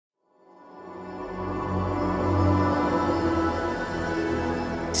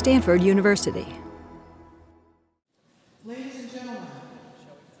Stanford University. Ladies and gentlemen,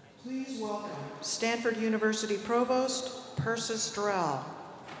 please welcome Stanford University Provost Persis Drell.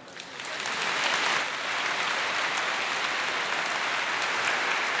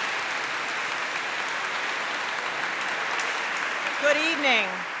 Good evening.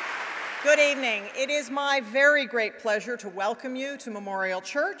 Good evening. It is my very great pleasure to welcome you to Memorial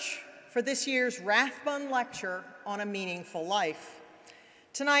Church for this year's Rathbun Lecture on a Meaningful Life.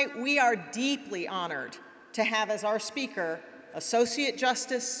 Tonight, we are deeply honored to have as our speaker Associate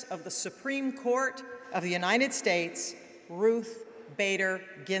Justice of the Supreme Court of the United States, Ruth Bader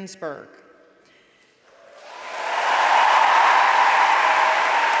Ginsburg.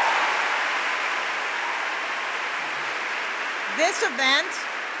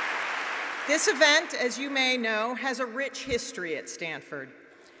 This event, as you may know, has a rich history at Stanford.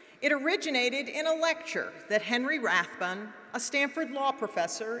 It originated in a lecture that Henry Rathbun, a Stanford law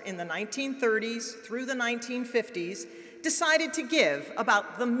professor in the 1930s through the 1950s, decided to give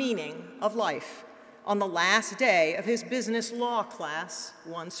about the meaning of life on the last day of his business law class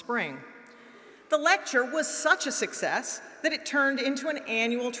one spring. The lecture was such a success that it turned into an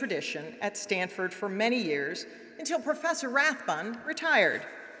annual tradition at Stanford for many years until Professor Rathbun retired.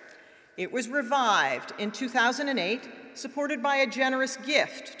 It was revived in 2008, supported by a generous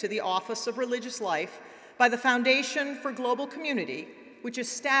gift to the Office of Religious Life by the Foundation for Global Community, which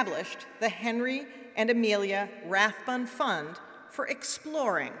established the Henry and Amelia Rathbun Fund for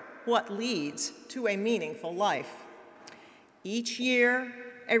exploring what leads to a meaningful life. Each year,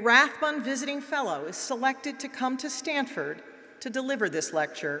 a Rathbun Visiting Fellow is selected to come to Stanford to deliver this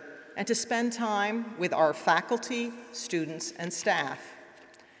lecture and to spend time with our faculty, students, and staff.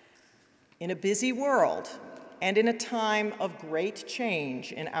 In a busy world and in a time of great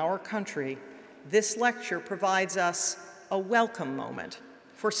change in our country, this lecture provides us a welcome moment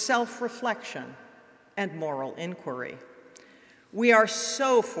for self-reflection and moral inquiry. We are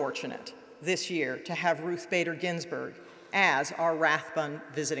so fortunate this year to have Ruth Bader Ginsburg as our Rathbun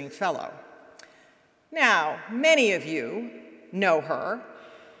Visiting Fellow. Now, many of you know her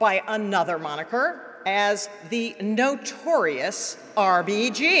by another moniker as the notorious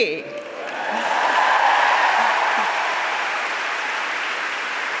RBG.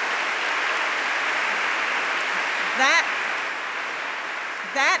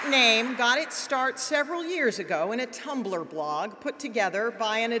 That name got its start several years ago in a Tumblr blog put together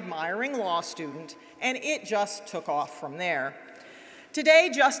by an admiring law student, and it just took off from there.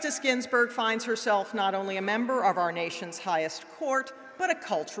 Today, Justice Ginsburg finds herself not only a member of our nation's highest court, but a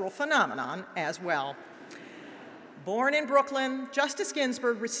cultural phenomenon as well. Born in Brooklyn, Justice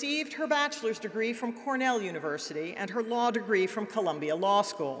Ginsburg received her bachelor's degree from Cornell University and her law degree from Columbia Law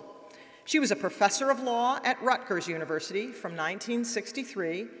School. She was a professor of law at Rutgers University from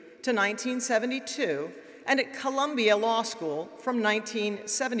 1963 to 1972 and at Columbia Law School from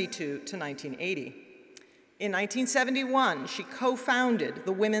 1972 to 1980. In 1971, she co-founded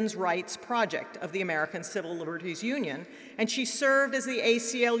the Women's Rights Project of the American Civil Liberties Union, and she served as the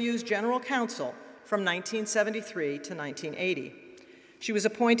ACLU's general counsel from 1973 to 1980. She was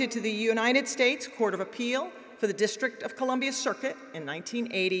appointed to the United States Court of Appeal for the District of Columbia Circuit in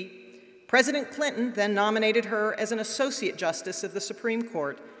 1980. President Clinton then nominated her as an Associate Justice of the Supreme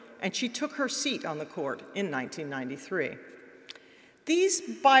Court, and she took her seat on the court in 1993. These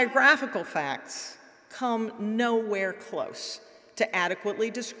biographical facts come nowhere close to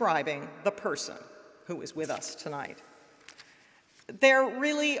adequately describing the person who is with us tonight. There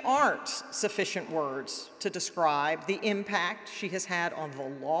really aren't sufficient words to describe the impact she has had on the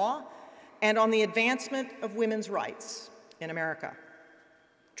law and on the advancement of women's rights in America.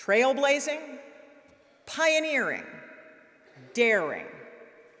 Trailblazing, pioneering, daring,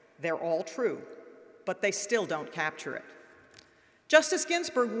 they're all true, but they still don't capture it. Justice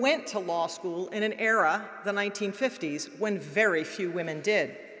Ginsburg went to law school in an era, the 1950s, when very few women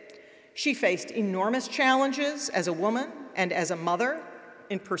did. She faced enormous challenges as a woman and as a mother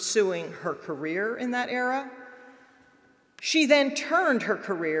in pursuing her career in that era. She then turned her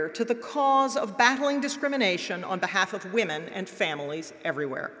career to the cause of battling discrimination on behalf of women and families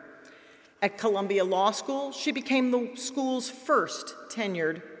everywhere. At Columbia Law School, she became the school's first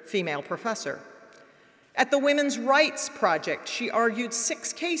tenured female professor. At the Women's Rights Project, she argued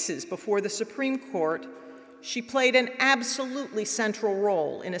 6 cases before the Supreme Court. She played an absolutely central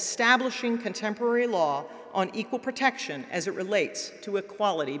role in establishing contemporary law on equal protection as it relates to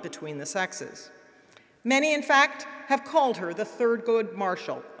equality between the sexes. Many, in fact, have called her the Thurgood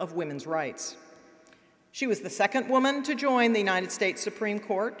Marshall of women's rights. She was the second woman to join the United States Supreme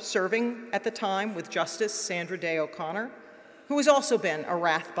Court, serving at the time with Justice Sandra Day O'Connor. who has also been a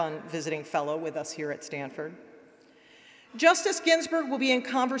Rathbun Visiting Fellow with us here at Stanford. Justice Ginsburg will be in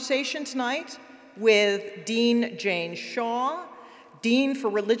conversation tonight with Dean Jane Shaw, Dean for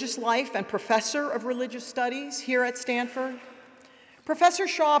Religious Life and Professor of Religious Studies here at Stanford. Professor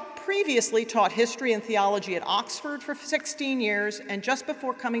Shaw previously taught history and theology at Oxford for 16 years, and just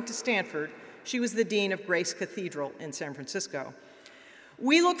before coming to Stanford, she was the Dean of Grace Cathedral in San Francisco.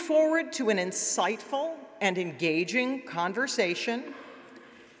 We look forward to an insightful and engaging conversation.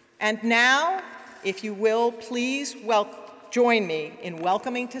 And now, if you will, please join me in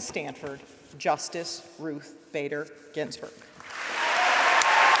welcoming to Stanford Justice Ruth Bader Ginsburg.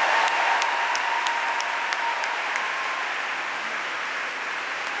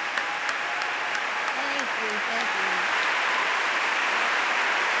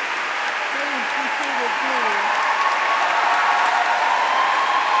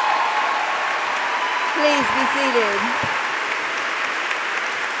 Please be seated.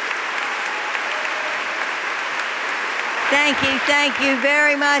 Thank you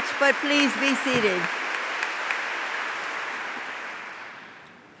very much, but please be seated.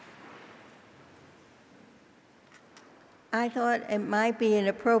 I thought it might be an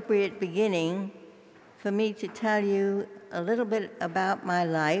appropriate beginning for me to tell you a little bit about my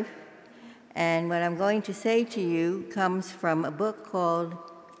life, and what I'm going to say to you comes from a book called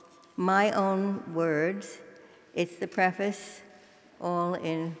My Own Words. It's the preface, all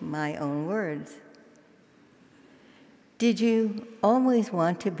in my own words. Did you always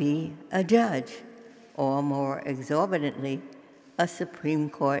want to be a judge, or more exorbitantly, a Supreme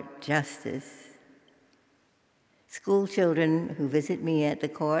Court justice? School children who visit me at the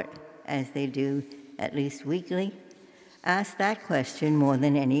court, as they do at least weekly, ask that question more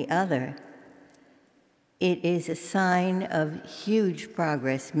than any other. It is a sign of huge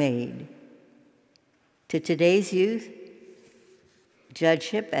progress made. To today's youth,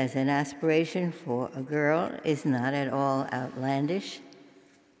 judgeship as an aspiration for a girl is not at all outlandish.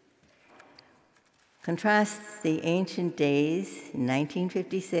 Contrast the ancient days, in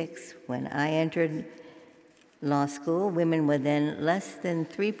 1956, when I entered law school. Women were then less than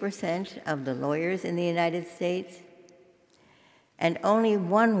 3% of the lawyers in the United States, and only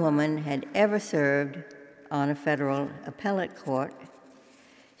one woman had ever served on a federal appellate court.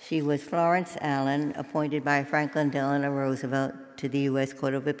 She was Florence Allen, appointed by Franklin Delano Roosevelt to the U.S.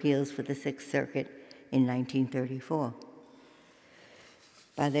 Court of Appeals for the Sixth Circuit in 1934.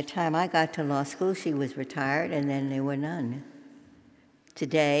 By the time I got to law school, she was retired, and then there were none.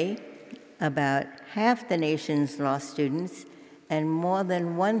 Today, about half the nation's law students and more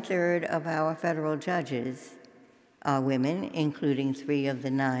than 1/3 of our federal judges are women, including 3 of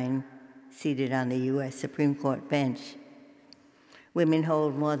the 9 seated on the U.S. Supreme Court bench. Women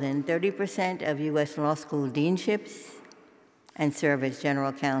hold more than 30% of U.S. law school deanships and serve as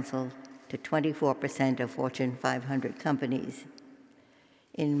general counsel to 24% of Fortune 500 companies.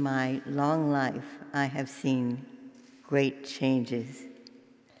 In my long life, I have seen great changes.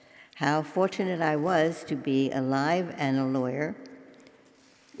 How fortunate I was to be alive and a lawyer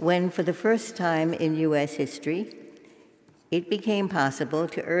when, for the first time in U.S. history, it became possible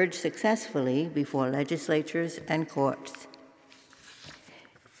to urge successfully before legislatures and courts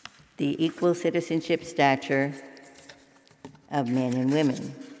the equal citizenship stature of men and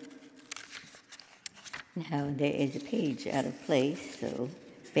women. Now, there is a page out of place, so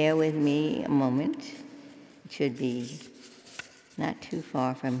bear with me a moment. It should be not too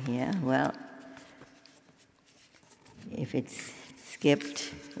far from here. Well, if it's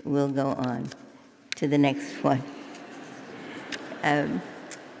skipped, we'll go on to the next one,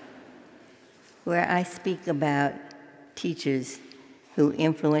 where I speak about teachers who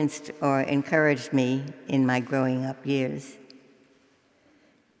influenced or encouraged me in my growing up years.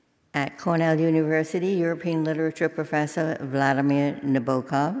 At Cornell University, European literature professor Vladimir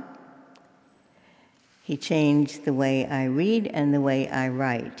Nabokov, he changed the way I read and the way I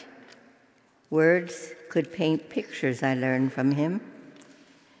write. Words could paint pictures, I learned from him.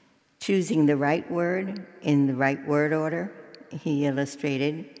 Choosing the right word in the right word order, he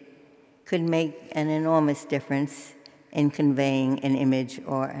illustrated, could make an enormous difference in conveying an image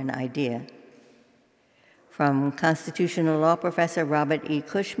or an idea. From constitutional law professor Robert E.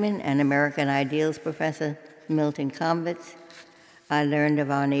 Cushman and American Ideals professor Milton Convitz, I learned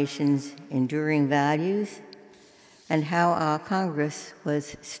of our nation's enduring values and how our Congress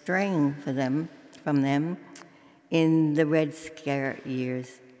was straying from them in the Red Scare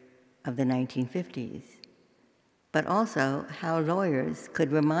years of the 1950s, but also how lawyers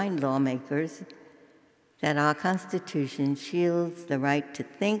could remind lawmakers that our Constitution shields the right to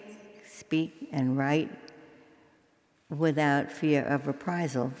think, speak, and write without fear of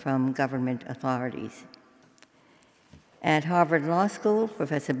reprisal from government authorities. At Harvard Law School,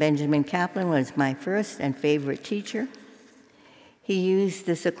 Professor Benjamin Kaplan was my first and favorite teacher. He used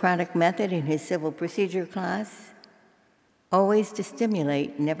the Socratic method in his civil procedure class, always to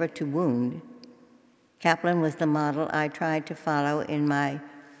stimulate, never to wound. Kaplan was the model I tried to follow in my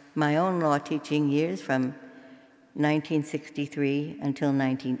own law teaching years from 1963 until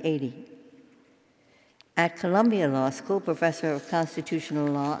 1980. At Columbia Law School, Professor of Constitutional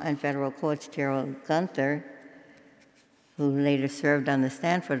Law and Federal Courts Gerald Gunther, who later served on the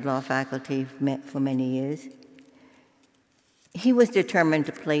Stanford Law faculty for many years, he was determined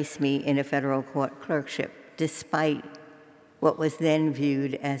to place me in a federal court clerkship, despite what was then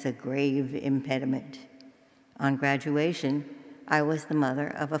viewed as a grave impediment. On graduation, I was the mother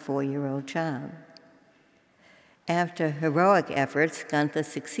of a 4-year-old child. After heroic efforts, Gunther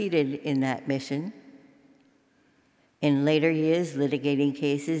succeeded in that mission. In later years, litigating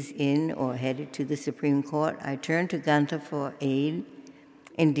cases in or headed to the Supreme Court, I turned to Gunther for aid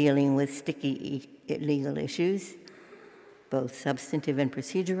in dealing with sticky legal issues, both substantive and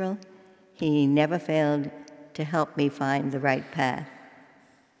procedural. He never failed to help me find the right path.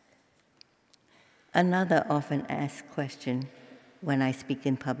 Another often asked question when I speak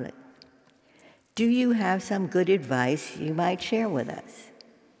in public: do you have some good advice you might share with us?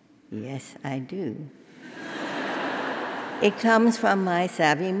 Yes, I do. It comes from my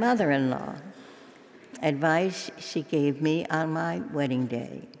savvy mother-in-law, advice she gave me on my wedding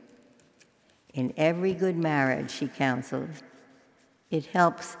day. In every good marriage, she counseled, it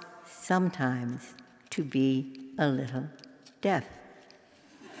helps sometimes to be a little deaf.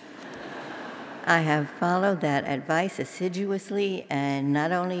 I have followed that advice assiduously, and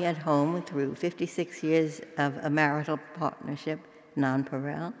not only at home through 56 years of a marital partnership,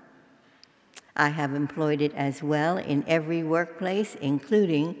 non-parental. I have employed it as well in every workplace,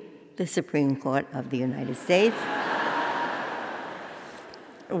 including the Supreme Court of the United States.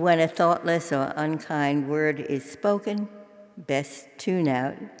 When a thoughtless or unkind word is spoken, best tune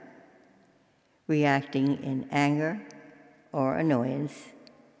out. Reacting in anger or annoyance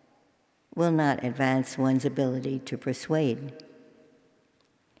will not advance one's ability to persuade.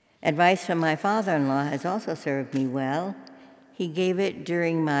 Advice from my father-in-law has also served me well. He gave it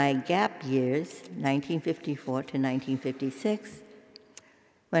during my gap years, 1954 to 1956,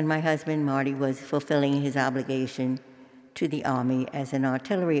 when my husband, Marty, was fulfilling his obligation to the Army as an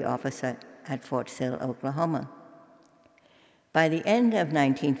artillery officer at Fort Sill, Oklahoma. By the end of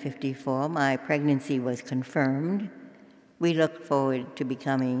 1954, my pregnancy was confirmed. We looked forward to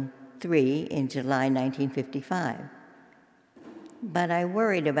becoming 3 in July 1955. But I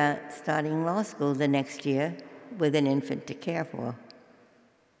worried about starting law school the next year with an infant to care for.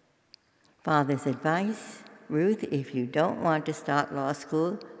 Father's advice: Ruth, if you don't want to start law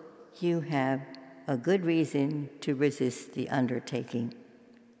school, you have a good reason to resist the undertaking.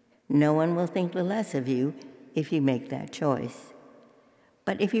 No one will think the less of you if you make that choice.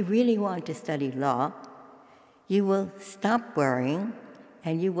 But if you really want to study law, you will stop worrying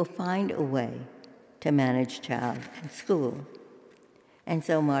and you will find a way to manage child and school. And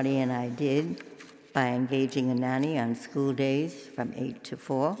so Marty and I did, by engaging a nanny on school days from 8 to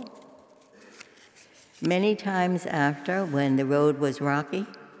 4. Many times after, when the road was rocky,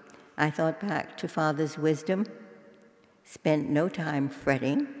 I thought back to Father's wisdom, spent no time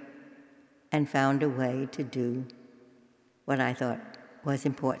fretting, and found a way to do what I thought was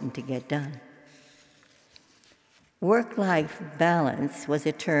important to get done. Work-life balance was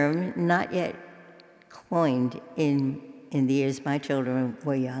a term not yet coined in the years my children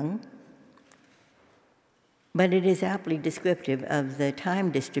were young, but it is aptly descriptive of the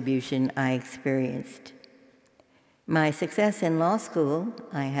time distribution I experienced. My success in law school,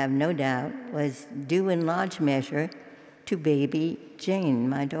 I have no doubt, was due in large measure to baby Jane,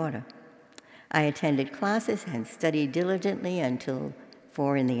 my daughter. I attended classes and studied diligently until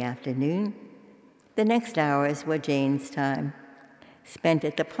 4 in the afternoon. The next hours were Jane's time, spent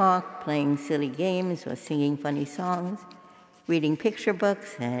at the park playing silly games or singing funny songs, reading picture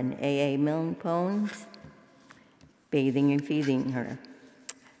books and A.A. Milne poems, bathing and feeding her.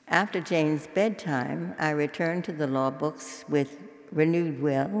 After Jane's bedtime, I returned to the law books with renewed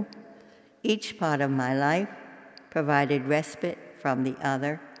will. Each part of my life provided respite from the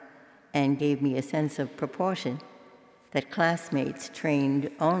other and gave me a sense of proportion that classmates trained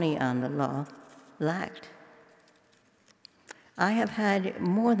only on the law lacked. I have had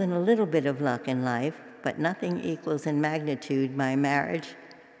more than a little bit of luck in life, but nothing equals in magnitude my marriage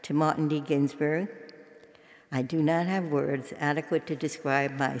to Martin D. Ginsburg. I do not have words adequate to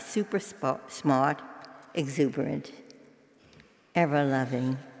describe my super smart, exuberant,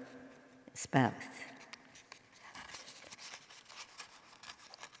 ever-loving spouse.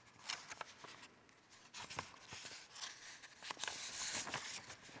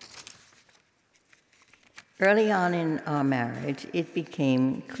 Early on in our marriage, it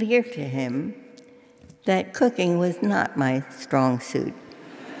became clear to him that cooking was not my strong suit.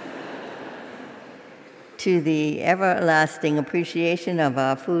 To the everlasting appreciation of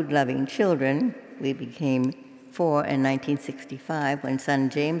our food-loving children, we became 4 in 1965 when son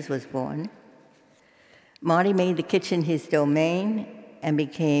James was born. Marty made the kitchen his domain and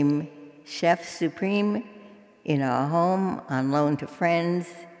became chef supreme in our home, on loan to friends,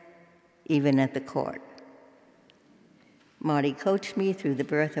 even at the court. Marty coached me through the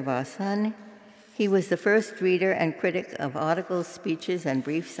birth of our son. He was the first reader and critic of articles, speeches, and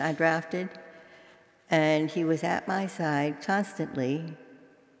briefs I drafted, and he was at my side constantly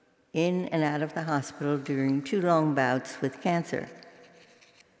in and out of the hospital during 2 long bouts with cancer.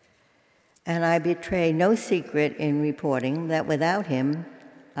 And I betray no secret in reporting that without him,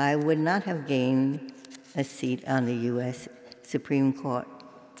 I would not have gained a seat on the U.S. Supreme Court.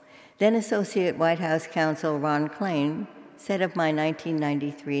 Then Associate White House Counsel Ron Klain said of my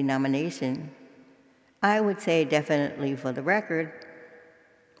 1993 nomination, I would say definitely for the record,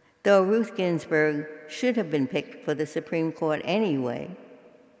 though Ruth Ginsburg should have been picked for the Supreme Court anyway,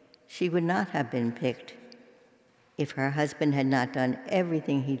 she would not have been picked if her husband had not done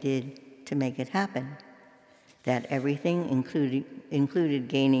everything he did to make it happen. That everything included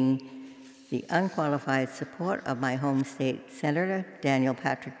gaining the unqualified support of my home state senator, Daniel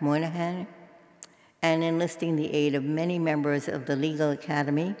Patrick Moynihan, and enlisting the aid of many members of the legal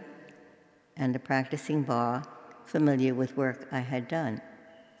academy and the practicing bar familiar with work I had done.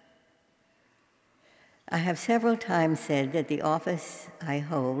 I have several times said that the office I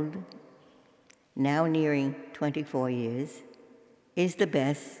hold, now nearing 24 years, is the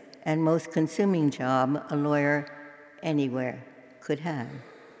best and most consuming job a lawyer anywhere could have.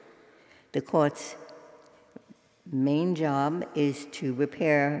 The court's main job is to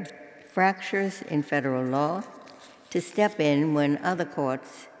repair fractures in federal law, to step in when other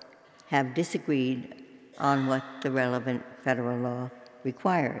courts have disagreed on what the relevant federal law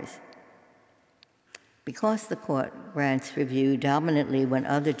requires. Because the court grants review dominantly when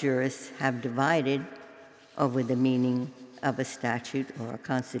other jurists have divided over the meaning of a statute or a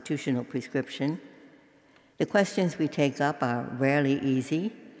constitutional prescription, the questions we take up are rarely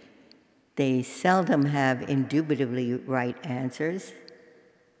easy. They seldom have indubitably right answers.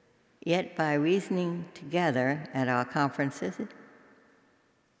 Yet by reasoning together at our conferences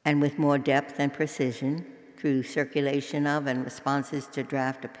and with more depth and precision through circulation of and responses to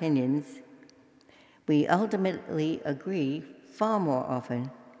draft opinions, we ultimately agree far more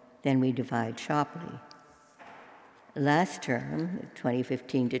often than we divide sharply. Last term, the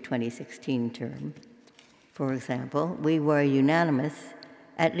 2015 to 2016 term, for example, we were unanimous,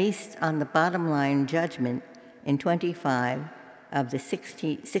 at least on the bottom line judgment in 25 of the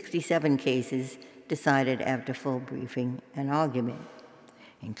 67 cases decided after full briefing and argument.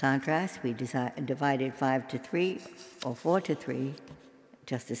 In contrast, we divided 5-3 or 4-3.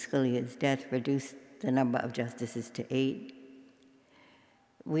 Justice Scalia's death reduced the number of justices to 8.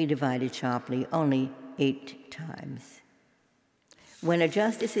 We divided sharply only 8 times. When a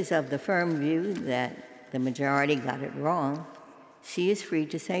justice is of the firm view that the majority got it wrong, she is free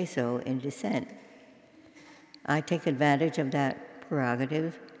to say so in dissent. I take advantage of that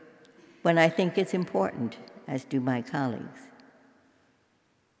prerogative when I think it's important, as do my colleagues.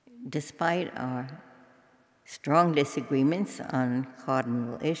 Despite our strong disagreements on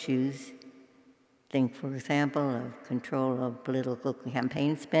cardinal issues, think, for example, of control of political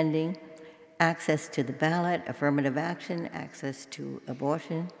campaign spending, access to the ballot, affirmative action, access to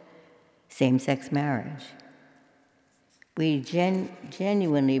abortion, same-sex marriage. We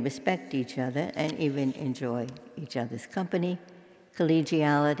genuinely respect each other and even enjoy each other's company.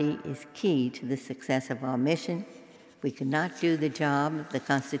 Collegiality is key to the success of our mission. We could not do the job the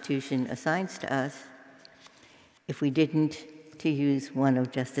Constitution assigns to us if we didn't, to use one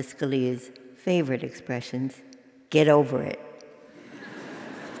of Justice Scalia's favorite expressions, get over it.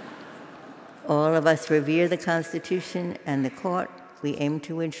 All of us revere the Constitution and the court. We aim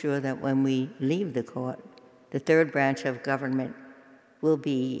to ensure that when we leave the court, the third branch of government will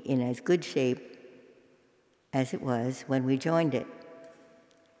be in as good shape as it was when we joined it.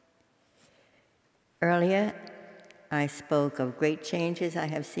 Earlier, I spoke of great changes I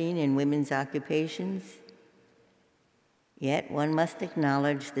have seen in women's occupations, yet one must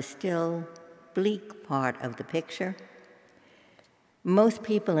acknowledge the still bleak part of the picture. Most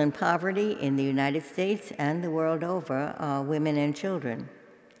people in poverty in the United States and the world over are women and children.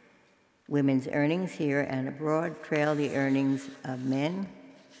 Women's earnings here and abroad trail the earnings of men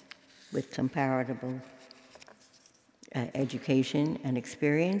with comparable education and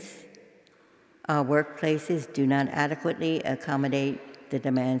experience. Our workplaces do not adequately accommodate the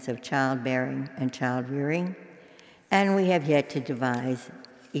demands of childbearing and child-rearing, and we have yet to devise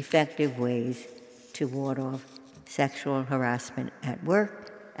effective ways to ward off sexual harassment at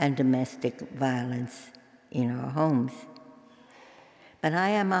work and domestic violence in our homes. But I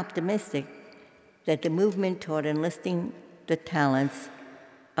am optimistic that the movement toward enlisting the talents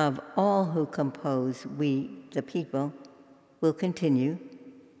of all who compose we, the people, will continue.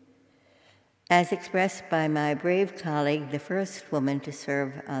 As expressed by my brave colleague, the first woman to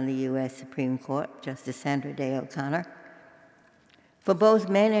serve on the U.S. Supreme Court, Justice Sandra Day O'Connor, for both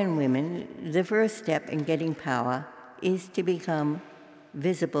men and women, the first step in getting power is to become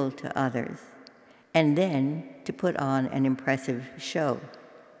visible to others, and then to put on an impressive show.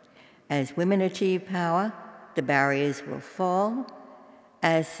 As women achieve power, the barriers will fall.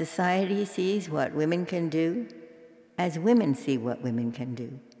 As society sees what women can do, as women see what women can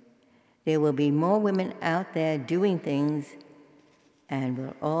do, there will be more women out there doing things, and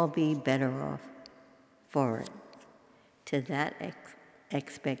we'll all be better off for it. To that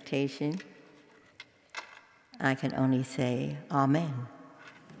expectation, I can only say amen.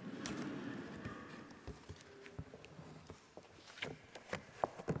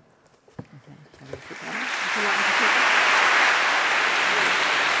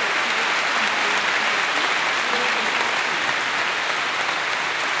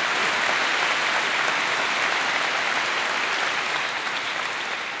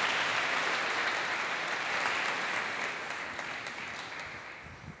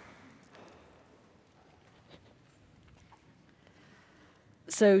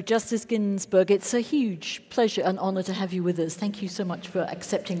 So, Justice Ginsburg, it's a huge pleasure and honor to have you with us. Thank you so much for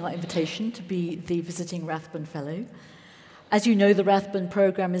accepting our invitation to be the Visiting Rathbun Fellow. As you know, the Rathbun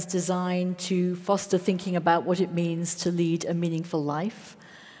program is designed to foster thinking about what it means to lead a meaningful life.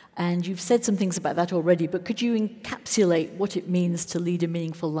 And you've said some things about that already, but could you encapsulate what it means to lead a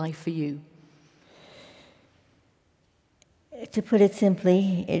meaningful life for you? To put it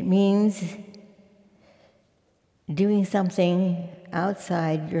simply, it means doing something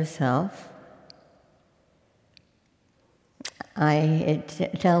outside yourself. I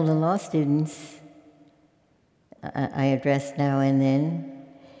tell the law students I address now and then,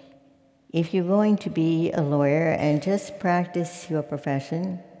 if you're going to be a lawyer and just practice your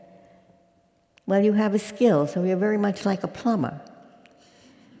profession, well, you have a skill, so you're very much like a plumber.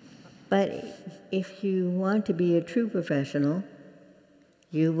 But if you want to be a true professional,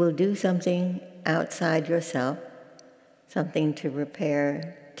 you will do something outside yourself, something to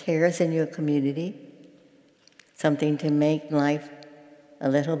repair tears in your community, something to make life a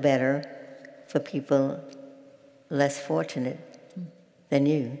little better for people less fortunate than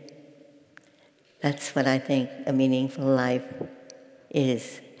you. That's what I think a meaningful life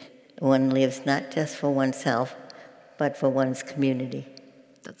is. One lives not just for oneself, but for one's community.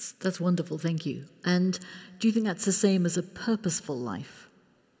 That's wonderful, thank you. And do you think that's the same as a purposeful life?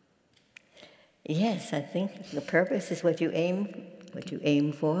 Yes, I think the purpose is what you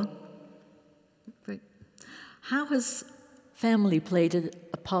aim for. Great. How has family played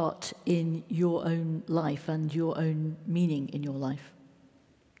a part in your own life and your own meaning in your life?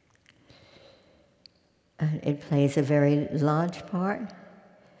 It plays a very large part.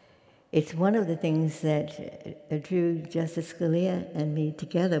 It's one of the things that drew Justice Scalia and me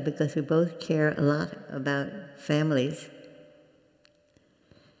together, because we both care a lot about families.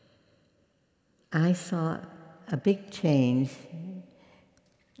 I saw a big change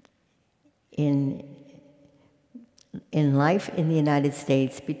in life in the United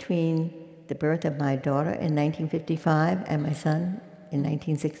States between the birth of my daughter in 1955 and my son in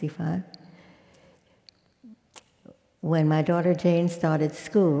 1965. When my daughter Jane started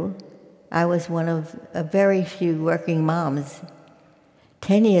school, I was one of a very few working moms.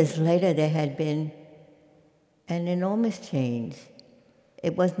 10 years later, there had been an enormous change.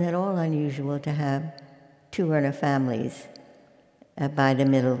 It wasn't at all unusual to have two-earner families by the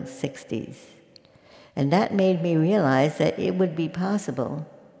middle 60s. And that made me realize that it would be possible,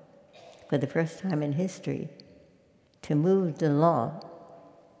 for the first time in history, to move the law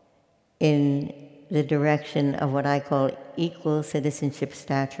in the direction of what I call equal citizenship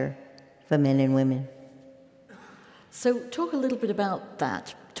stature for men and women. So talk a little bit about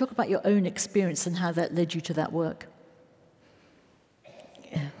that. Talk about your own experience and how that led you to that work.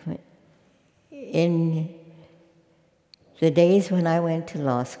 The days when I went to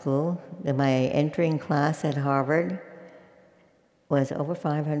law school, my entering class at Harvard was over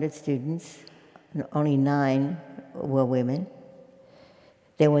 500 students, and only 9 were women.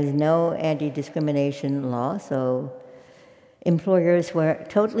 There was no anti-discrimination law, so employers were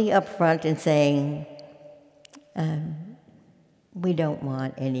totally upfront in saying, we don't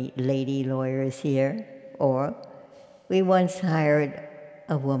want any lady lawyers here, or we once hired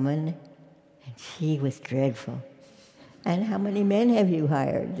a woman and she was dreadful. And how many men have you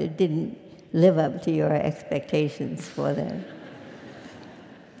hired that didn't live up to your expectations for them?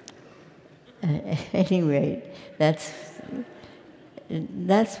 At any rate, that's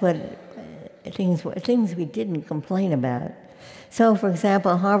what things we didn't complain about. So, for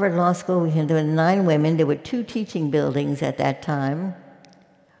example, Harvard Law School, there were 9 women. There were 2 teaching buildings at that time.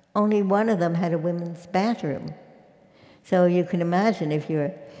 Only one of them had a women's bathroom. So you can imagine if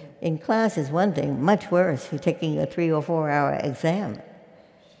you're in class is one thing, much worse, you're taking a 3 or 4 hour exam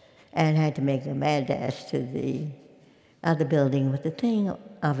and had to make a mad dash to the other building. But the thing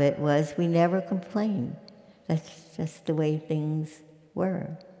of it was we never complained. That's just the way things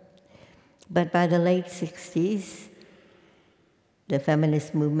were. But by the late 60s, the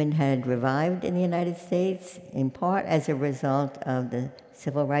feminist movement had revived in the United States, in part as a result of the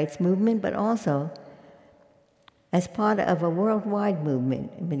civil rights movement, but also as part of a worldwide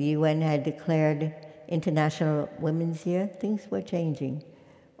movement. When the UN had declared International Women's Year, things were changing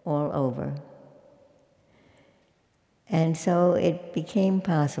all over. And so it became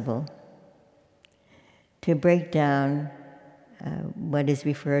possible to break down what is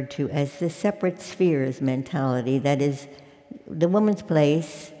referred to as the separate spheres mentality. That is, the woman's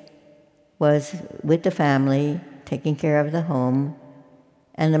place was with the family, taking care of the home,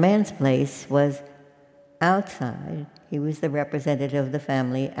 and the man's place was outside. He was the representative of the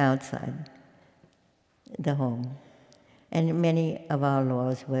family outside the home. And many of our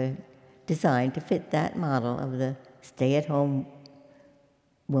laws were designed to fit that model of the stay-at-home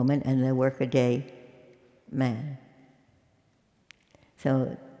woman and the workaday man.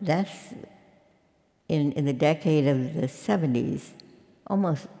 So that's, in the decade of the 70s,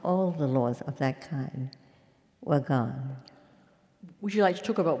 almost all the laws of that kind were gone. Would you like to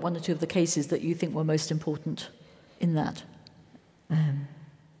talk about one or two of the cases that you think were most important in that?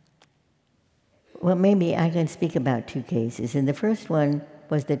 Well, maybe I can speak about 2 cases. And the first one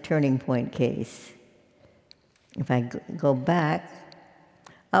was the Turning Point case. If I go back,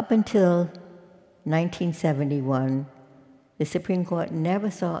 up until 1971, the Supreme Court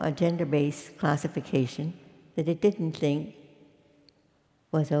never saw a gender-based classification that it didn't think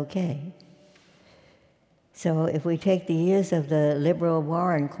was okay. So if we take the years of the liberal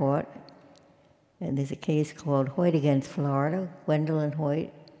Warren Court, and there's a case called Hoyt against Florida. Gwendolyn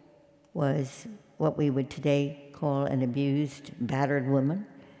Hoyt was what we would today call an abused, battered woman.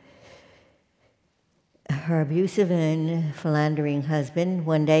 Her abusive and philandering husband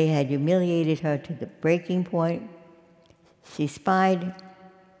one day had humiliated her to the breaking point. She spied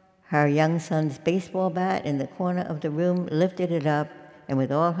her young son's baseball bat in the corner of the room, lifted it up, and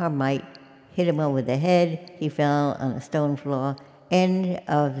with all her might, hit him over the head. He fell on a stone floor. End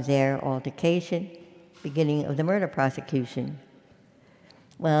of their altercation, beginning of the murder prosecution.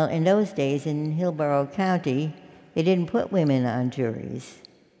 Well, in those days in Hillsborough County, they didn't put women on juries.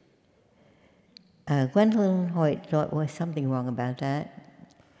 Gwendolyn Hoyt thought there was something wrong about that.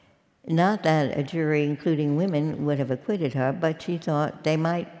 Not that a jury, including women, would have acquitted her, but she thought they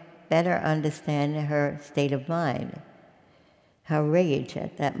might better understand her state of mind, her rage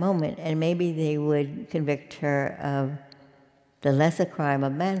at that moment, and maybe they would convict her of the lesser crime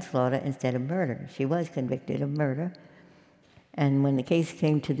of manslaughter instead of murder. She was convicted of murder. And when the case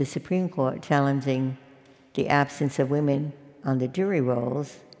came to the Supreme Court challenging the absence of women on the jury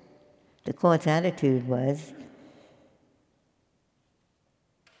rolls, the court's attitude was,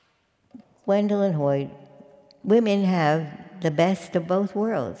 Gwendolyn Hoyt, women have the best of both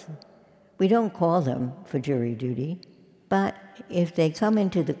worlds. We don't call them for jury duty, but if they come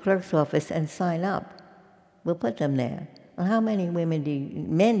into the clerk's office and sign up, we'll put them there. Well, how many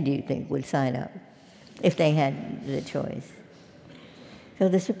men do you think would sign up if they had the choice? So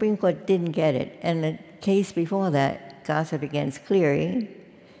the Supreme Court didn't get it. And the case before that, Gossett against Cleary,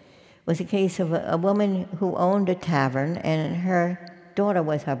 was a case of a woman who owned a tavern, and her daughter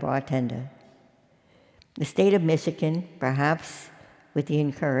was her bartender. The state of Michigan, perhaps with the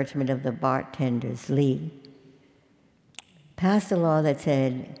encouragement of the Bartenders League, passed a law that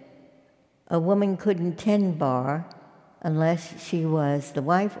said a woman couldn't tend bar unless she was the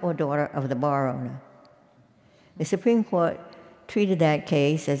wife or daughter of the bar owner. The Supreme Court treated that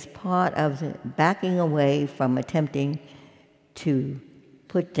case as part of the backing away from attempting to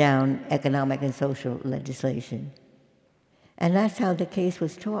put down economic and social legislation. And that's how the case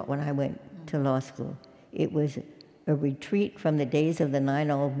was taught when I went to law school. It was a retreat from the days of the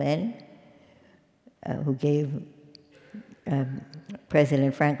 9 old men who gave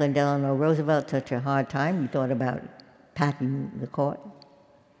President Franklin Delano Roosevelt such a hard time. He thought about packing the court.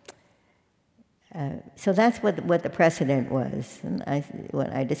 So that's what the precedent was. And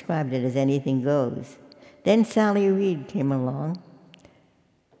I described it as anything goes. Then Sally Reed came along.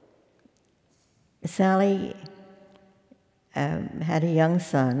 Sally had a young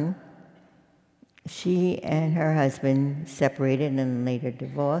son. She and her husband separated and later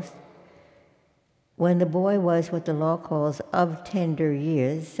divorced. When the boy was what the law calls of tender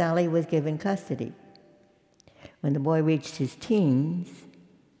years, Sally was given custody. When the boy reached his teens,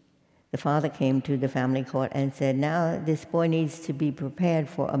 the father came to the family court and said, now this boy needs to be prepared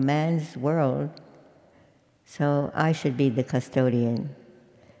for a man's world, so I should be the custodian.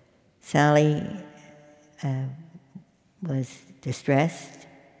 Sally was distressed,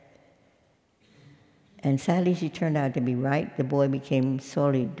 and sadly she turned out to be right. The boy became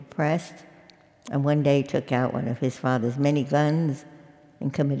sorely depressed, and one day took out one of his father's many guns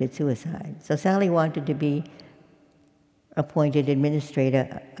and committed suicide. So Sally wanted to be appointed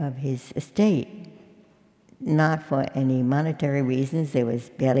administrator of his estate, not for any monetary reasons. There was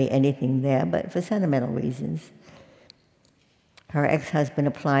barely anything there, but for sentimental reasons. Her ex-husband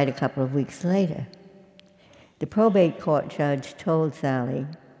applied a couple of weeks later. The probate court judge told Sally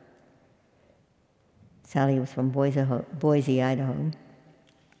was from Boise, Idaho,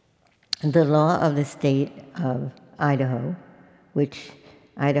 the law of the state of Idaho, which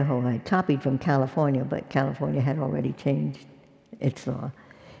Idaho had copied from California, but California had already changed its law.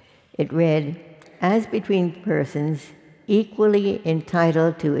 It read, as between persons equally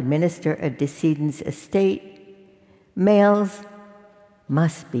entitled to administer a decedent's estate, males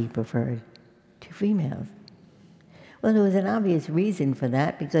must be preferred to females. Well, there was an obvious reason for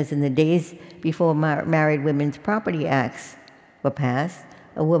that, because in the days before Married Women's Property Acts were passed,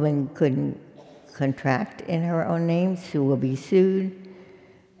 a woman couldn't contract in her own name, sue or be sued,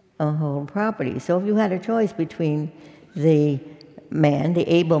 or hold property. So if you had a choice between the man, the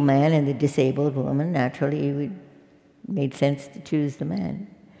able man, and the disabled woman, naturally it made sense to choose the man.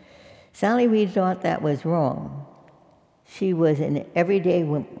 Sally Reed thought that was wrong. She was an everyday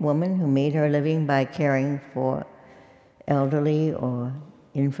woman who made her living by caring for elderly or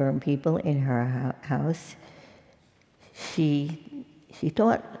infirm people in her house. She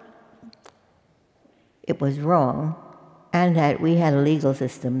thought it was wrong, and that we had a legal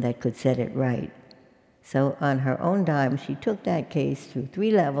system that could set it right. So on her own dime, she took that case through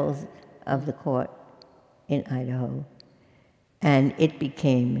 3 levels of the court in Idaho, and it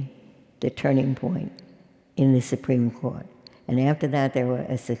became the turning point in the Supreme Court. And after that, there were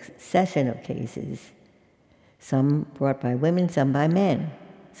a succession of cases, some brought by women, some by men.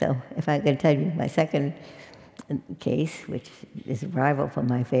 So if I could tell you my second case, which is a rival for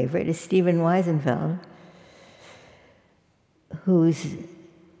my favorite, is Stephen Wiesenfeld, whose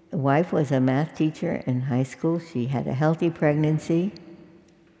wife was a math teacher in high school. She had a healthy pregnancy.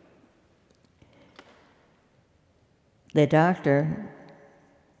 The doctor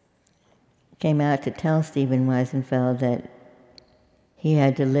came out to tell Stephen Wiesenfeld that he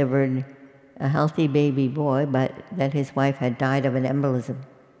had delivered a healthy baby boy, but that his wife had died of an embolism.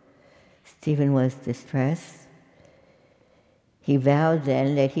 Stephen was distressed. He vowed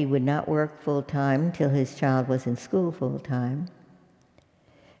then that he would not work full-time till his child was in school full-time.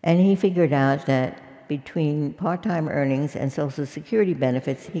 And he figured out that between part-time earnings and Social Security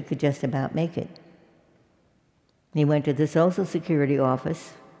benefits, he could just about make it. He went to the Social Security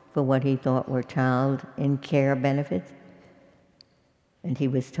office for what he thought were child in care benefits. And he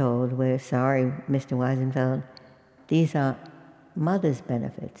was told, we're sorry, Mr. Wiesenfeld, these are mother's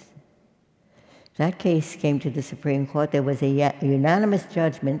benefits. That case came to the Supreme Court. There was a unanimous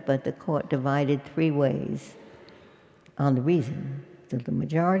judgment, but the court divided 3 ways on the reason. So the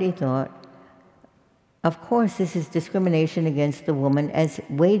majority thought, of course, this is discrimination against the woman as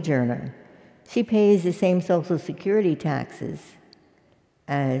wage earner. She pays the same Social Security taxes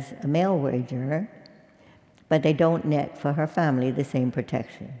as a male wage earner, but they don't net for her family the same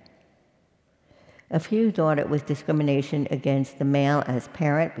protection. A few thought it was discrimination against the male as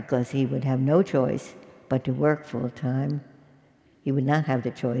parent because he would have no choice but to work full-time. He would not have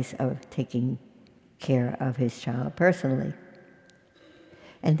the choice of taking care of his child personally.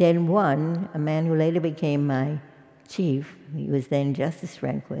 And then one, a man who later became my chief, he was then Justice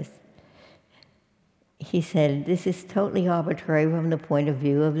Rehnquist, he said, this is totally arbitrary from the point of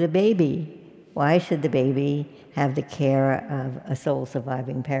view of the baby. Why should the baby have the care of a sole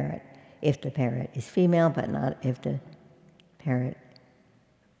surviving parent if the parent is female, but not if the parent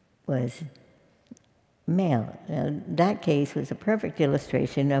was male? Now, that case was a perfect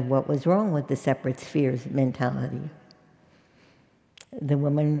illustration of what was wrong with the separate spheres mentality. The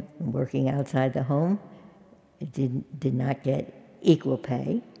woman working outside the home did not get equal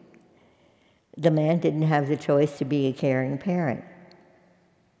pay. The man didn't have the choice to be a caring parent.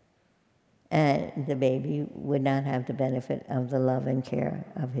 And the baby would not have the benefit of the love and care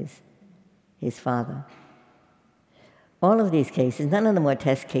of his father. All of these cases, none of them were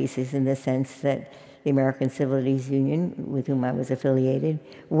test cases in the sense that the American Civil Liberties Union, with whom I was affiliated,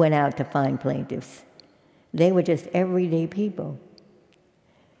 went out to find plaintiffs. They were just everyday people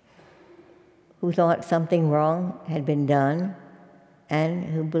who thought something wrong had been done and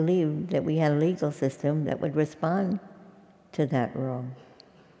who believed that we had a legal system that would respond to that wrong.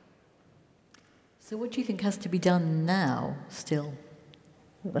 So what do you think has to be done now, still?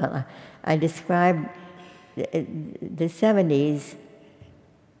 Well, I described the 70s.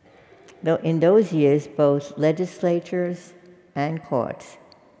 In those years, both legislatures and courts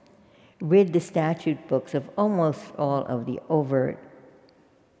rid the statute books of almost all of the overt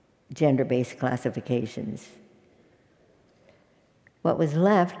gender-based classifications. What was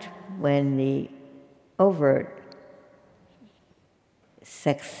left when the overt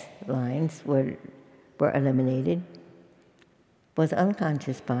sex lines were eliminated was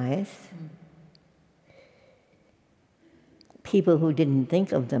unconscious bias. People who didn't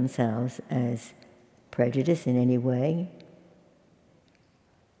think of themselves as prejudiced in any way.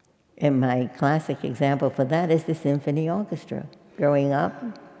 And my classic example for that is the symphony orchestra. Growing up,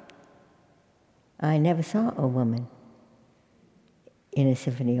 I never saw a woman in a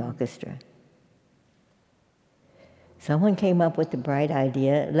symphony orchestra. Someone came up with the bright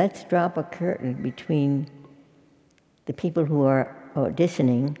idea, let's drop a curtain between the people who are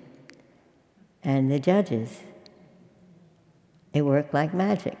auditioning and the judges. It worked like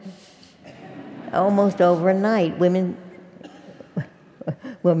magic. Almost overnight, women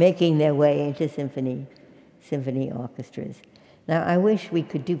were making their way into symphony orchestras. Now, I wish we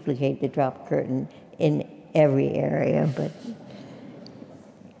could duplicate the drop curtain in every area, but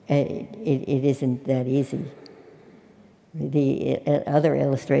it isn't that easy. The other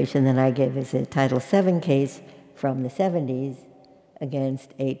illustration that I give is a Title VII case from the 70s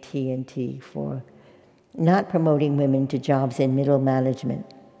against AT&T for not promoting women to jobs in middle management.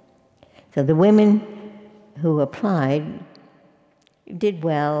 So the women who applied did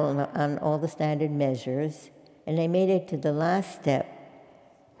well on all the standard measures, and they made it to the last step,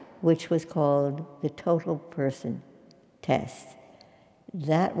 which was called the total person test.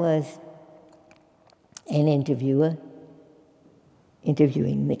 That was an interviewer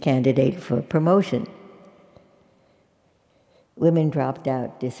interviewing the candidate for promotion. Women dropped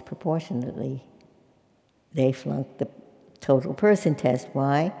out disproportionately. They flunked the total person test.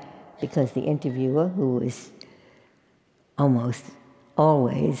 Why? Because the interviewer, who is almost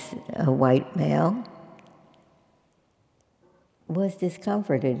always a white male, was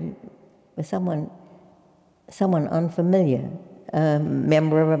discomforted with someone unfamiliar, a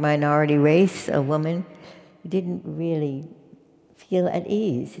member of a minority race, a woman, didn't really feel at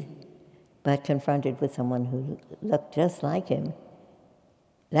ease, but confronted with someone who looked just like him.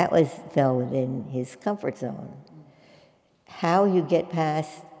 That fell within his comfort zone. How you get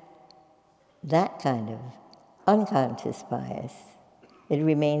past that kind of unconscious bias, it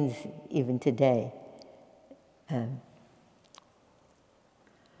remains even today a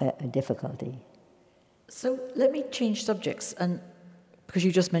difficulty. So let me change subjects, and because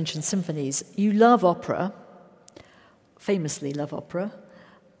you just mentioned symphonies, you love opera, famously love opera.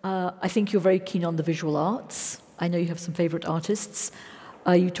 I think you're very keen on the visual arts. I know you have some favorite artists.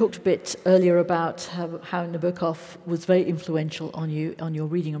 You talked a bit earlier about how Nabokov was very influential on you, on your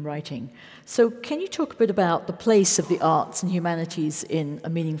reading and writing. So can you talk a bit about the place of the arts and humanities in a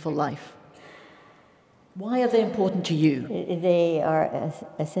meaningful life? Why are they important to you? They are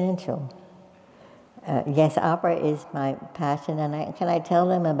essential. Yes, opera is my passion, and can I tell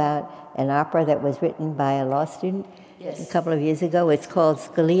them about an opera that was written by a law student a couple of years ago? It's called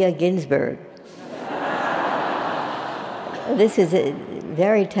Scalia Ginsburg. This is a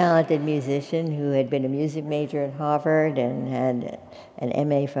very talented musician who had been a music major at Harvard and had an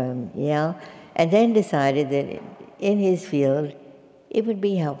MA from Yale, and then decided that in his field it would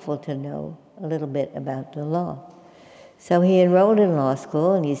be helpful to know a little bit about the law. So he enrolled in law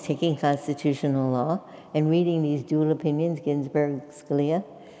school, and he's taking constitutional law and reading these dual opinions, Ginsburg, Scalia.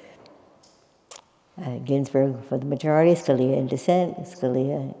 Ginsburg for the majority, Scalia in dissent.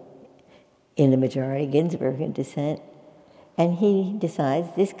 Scalia in the majority, Ginsburg in dissent, and he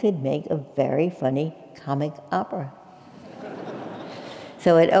decides this could make a very funny comic opera.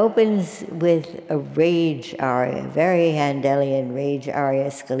 So it opens with a rage aria, very Handelian rage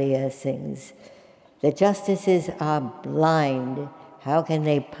aria. Scalia sings, "The justices are blind. How can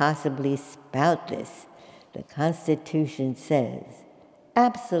they possibly spout this? The Constitution says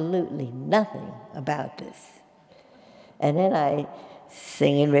absolutely nothing about this." And then I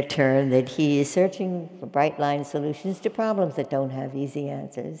sing in return that he is searching for bright line solutions to problems that don't have easy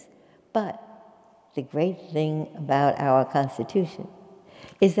answers. But the great thing about our Constitution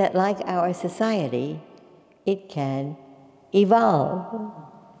is that, like our society, it can evolve.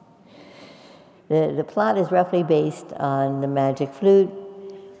 The plot is roughly based on the magic flute.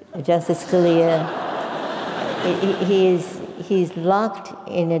 Justice Scalia, he's locked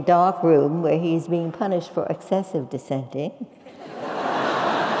in a dark room where he's being punished for excessive dissenting.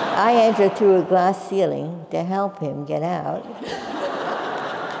 I enter through a glass ceiling to help him get out.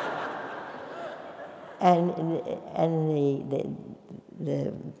 And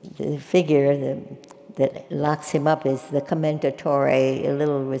the figure that locks him up is the commendatore, a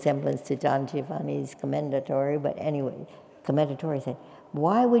little resemblance to Don Giovanni's commendatore, but anyway, commendatore said,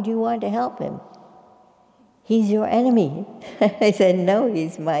 "Why would you want to help him? He's your enemy." I said, "No,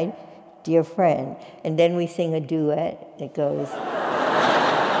 he's my dear friend." And then we sing a duet that goes,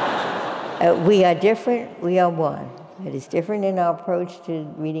 "We are different, we are one." It is different in our approach to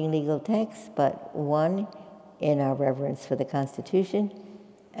reading legal texts, but one in our reverence for the Constitution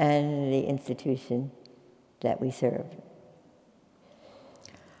and the institution that we serve.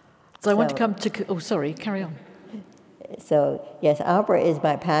 So I want to come to, oh, sorry, carry on. So, yes, opera is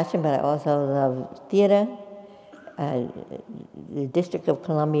my passion, but I also love theater. The District of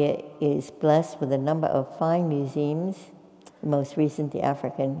Columbia is blessed with a number of fine museums, the most recent, the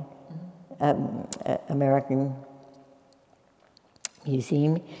African American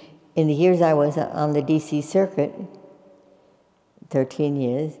Museum. In the years I was on the DC circuit, 13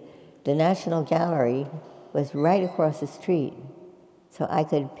 years, the National Gallery was right across the street. So I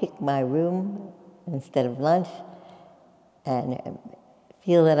could pick my room instead of lunch and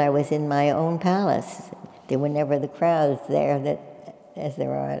feel that I was in my own palace. There were never the crowds there as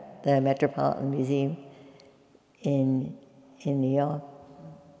there are at the Metropolitan Museum in New York.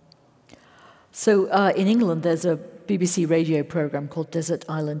 So in England, there's a BBC radio program called Desert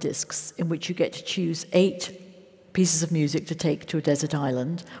Island Discs, in which you get to choose 8 pieces of music to take to a desert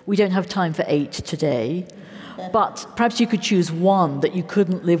island. We don't have time for 8 today, but perhaps you could choose one that you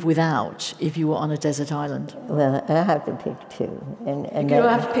couldn't live without if you were on a desert island. Well, I have to pick 2. And you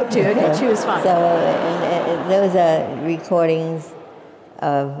have to pick 2. Okay, 2 is fine. So those are recordings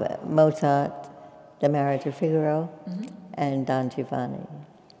of Mozart, The Marriage of Figaro, and Don Giovanni.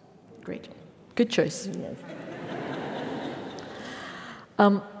 Great. Good choice. Yes.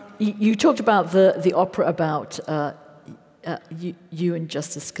 You talked about the opera about you and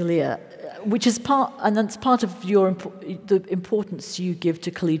Justice Scalia, which is that's part of the importance you give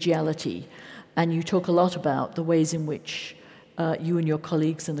to collegiality, and you talk a lot about the ways in which you and your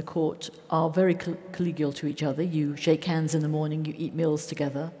colleagues in the court are very collegial to each other. You shake hands in the morning, you eat meals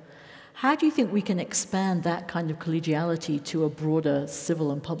together. How do you think we can expand that kind of collegiality to a broader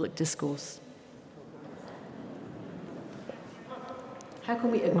civil and public discourse? How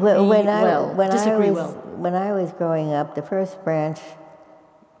can we agree disagree well? When I was growing up, the first branch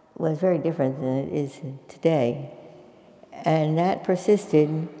was very different than it is today. And that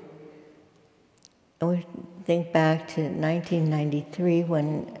persisted. I think back to 1993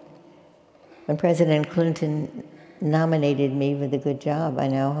 when President Clinton nominated me for the good job I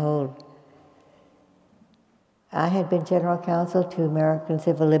now hold. I had been general counsel to American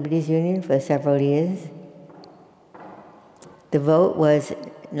Civil Liberties Union for several years. The vote was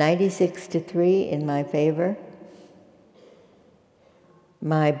 96-3 in my favor.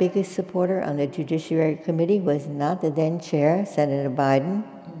 My biggest supporter on the Judiciary Committee was not the then chair, Senator Biden,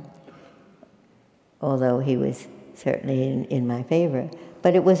 although he was certainly in my favor,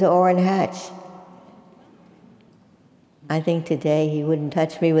 but it was Orrin Hatch. I think today he wouldn't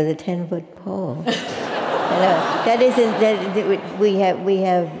touch me with a 10-foot pole.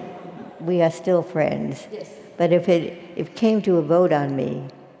 We are still friends. Yes. But if it came to a vote on me,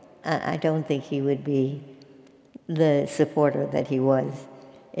 I don't think he would be the supporter that he was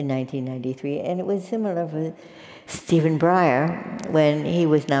in 1993. And it was similar for Stephen Breyer when he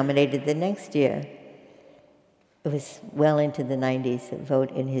was nominated the next year. It was well into the 90s, a vote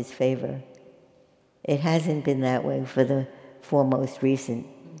in his favor. It hasn't been that way for the 4 most recent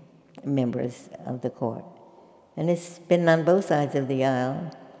members of the court. And it's been on both sides of the aisle.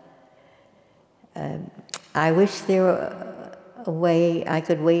 I wish there were a way I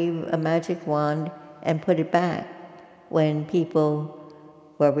could wave a magic wand and put it back when people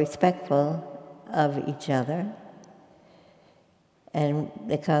were respectful of each other and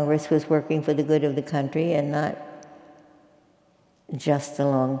the Congress was working for the good of the country and not just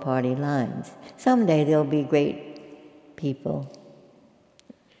along party lines. Someday there'll be great people,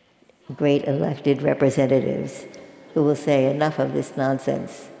 great elected representatives who will say, enough of this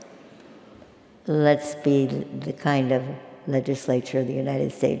nonsense. Let's be the kind of legislature the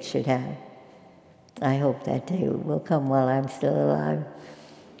United States should have. I hope that day will come while I'm still alive.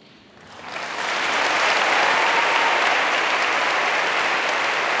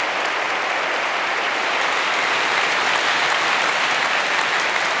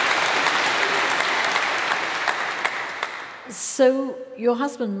 So your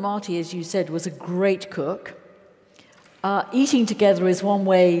husband, Marty, as you said, was a great cook. Eating together is one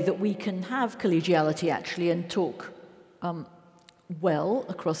way that we can have collegiality, actually, and talk well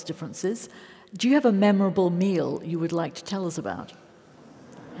across differences. Do you have a memorable meal you would like to tell us about?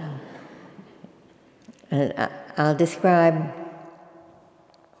 I'll describe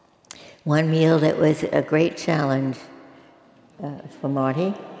one meal that was a great challenge for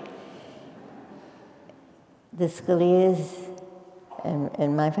Marty. The Scalias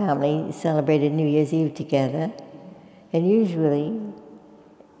and my family celebrated New Year's Eve together, and usually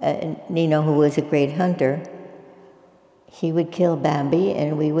Nino, who was a great hunter, he would kill Bambi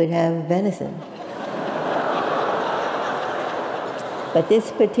and we would have venison. But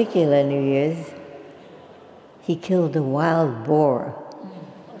this particular New Year's, he killed a wild boar.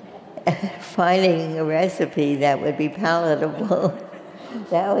 Finding a recipe that would be palatable,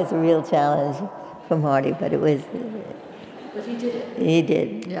 that was a real challenge for Marty, but it was... But he did it. He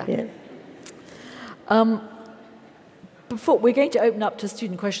did, yeah. Before, we're going to open up to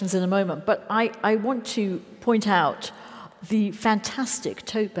student questions in a moment, but I want to point out the fantastic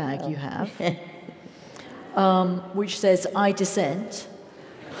tote bag you have, which says, I dissent.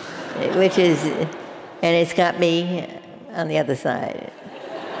 Which is, and it's got me on the other side.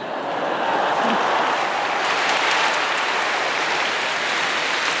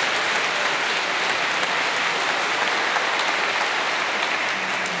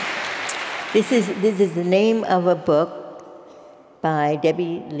 This is the name of a book by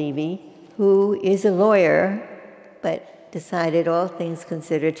Debbie Levy, who is a lawyer, but decided, all things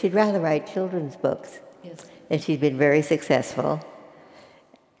considered, she'd rather write children's books. Yes. And she's been very successful.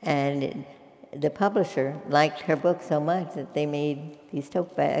 And the publisher liked her book so much that they made these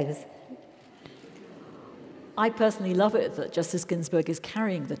tote bags. I personally love it that Justice Ginsburg is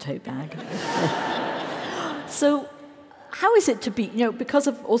carrying the tote bag. So, how is it to be, because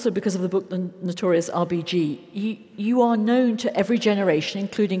of the book The Notorious RBG, you are known to every generation,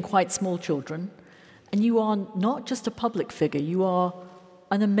 including quite small children, and you are not just a public figure, you are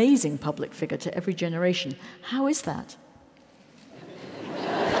an amazing public figure to every generation. How is that?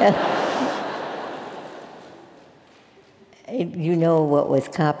 You know what was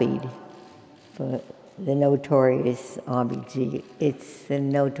copied for the Notorious RBG. It's the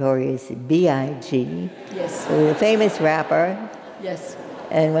Notorious B.I.G. Yes. The famous rapper. Yes.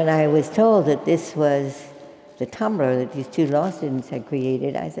 And when I was told that this was the tumbler that these two law students had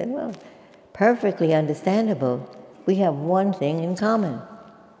created, I said, well, perfectly understandable. We have one thing in common.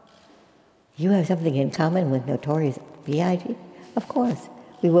 You have something in common with Notorious B.I.G.? Of course.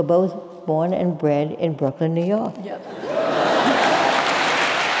 We were both born and bred in Brooklyn, New York. Yep.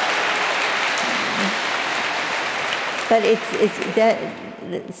 But it's that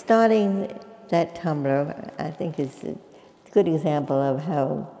starting that Tumblr, I think, is a good example of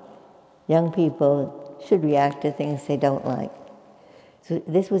how young people should react to things they don't like. So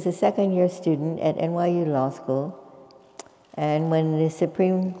this was a second-year student at NYU Law School, and when the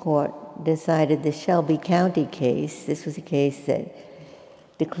Supreme Court decided the Shelby County case, this was a case that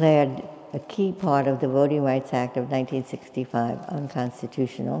declared a key part of the Voting Rights Act of 1965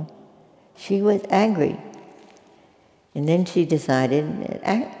 unconstitutional, she was angry. And then she decided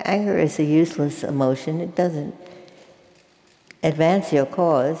anger is a useless emotion. It doesn't advance your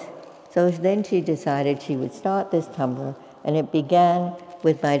cause. So then she decided she would start this Tumblr, and it began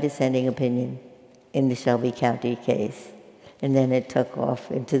with my dissenting opinion in the Shelby County case. And then it took off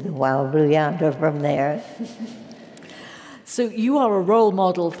into the wild blue yonder from there. So you are a role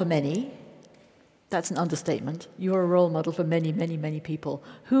model for many. That's an understatement. You are a role model for many, many, many people.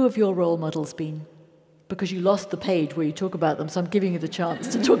 Who have your role models been? Because you lost the page where you talk about them, so I'm giving you the chance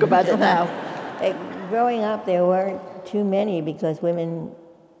to talk about it now. Growing up, there weren't too many because women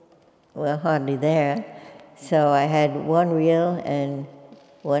were hardly there. So I had one real and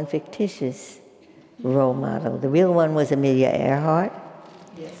one fictitious role model. The real one was Amelia Earhart.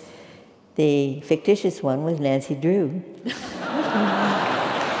 Yes. The fictitious one was Nancy Drew.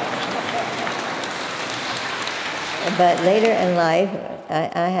 But later in life,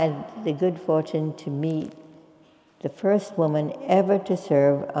 I had the good fortune to meet the first woman ever to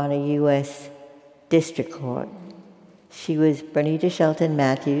serve on a U.S. district court. She was Bernita Shelton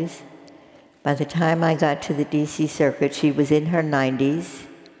Matthews. By the time I got to the D.C. Circuit, she was in her 90s.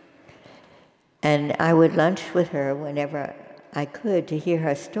 And I would lunch with her whenever I could to hear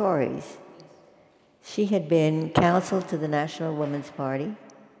her stories. She had been counsel to the National Women's Party.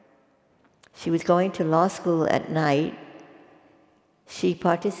 She was going to law school at night. She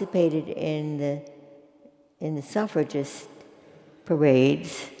participated in the suffragist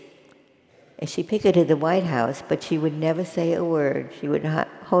parades. And she picketed the White House, but she would never say a word. She would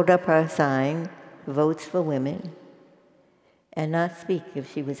hold up her sign, Votes for Women, and not speak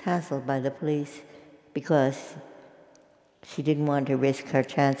if she was hassled by the police because she didn't want to risk her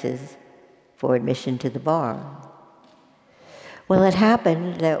chances for admission to the bar. Well, it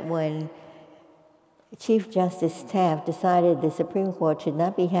happened that when Chief Justice Taft decided the Supreme Court should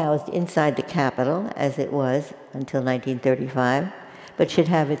not be housed inside the Capitol, as it was until 1935, but should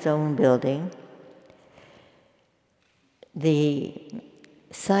have its own building. The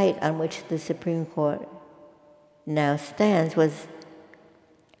site on which the Supreme Court now stands was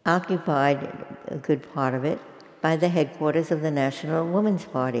occupied, a good part of it, by the headquarters of the National Women's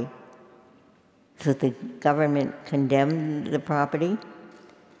Party. So the government condemned the property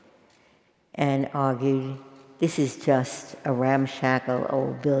and argued, this is just a ramshackle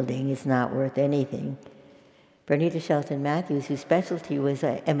old building, it's not worth anything. Bernita Shelton Matthews, whose specialty was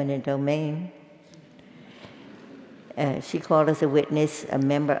eminent domain, she called as a witness a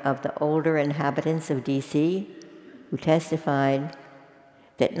member of the older inhabitants of D.C. who testified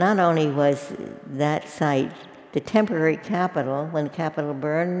that not only was that site the temporary capital when the Capitol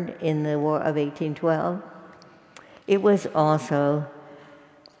burned in the War of 1812, it was also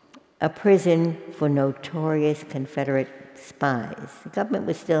a prison for notorious Confederate spies. The government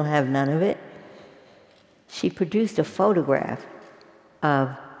would still have none of it. She produced a photograph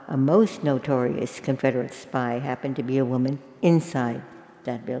of a most notorious Confederate spy, happened to be a woman, inside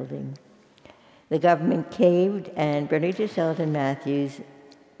that building. The government caved, and Bernita Shelton Matthews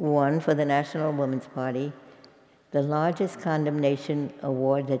won for the National Women's Party the largest condemnation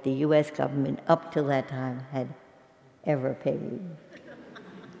award that the U.S. government up till that time had ever paid.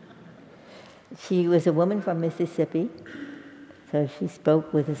 She was a woman from Mississippi, so she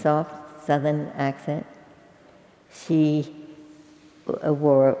spoke with a soft Southern accent. She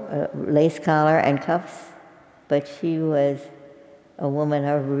wore a lace collar and cuffs, but she was a woman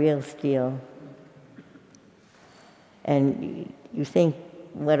of real steel. And you think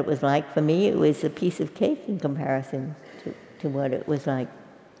what it was like for me, it was a piece of cake in comparison to what it was like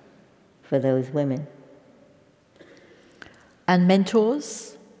for those women. And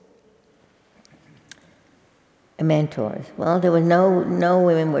mentors? Mentors. Well, there were no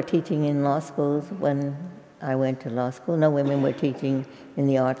women were teaching in law schools when I went to law school. No women were teaching in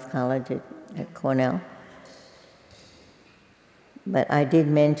the Arts College at Cornell. But I did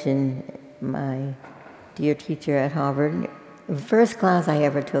mention my dear teacher at Harvard. The first class I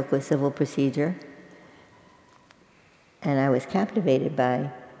ever took was civil procedure, and I was captivated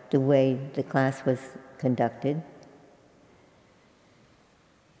by the way the class was conducted.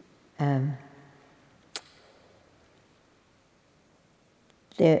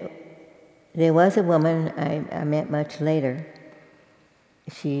 There was a woman I met much later.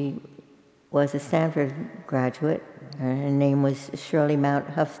 She was a Stanford graduate. Her name was Shirley Mount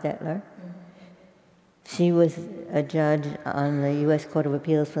Hufstetler. She was a judge on the U.S. Court of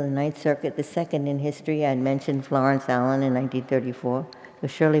Appeals for the Ninth Circuit, the second in history. I'd mentioned Florence Allen in 1934. So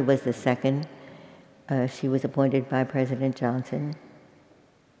Shirley was the second. She was appointed by President Johnson.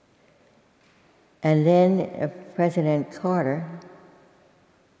 And then President Carter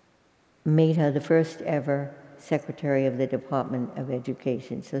made her the first ever Secretary of the Department of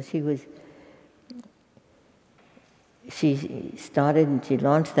Education. So she started and she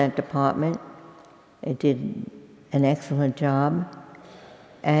launched that department. It did an excellent job.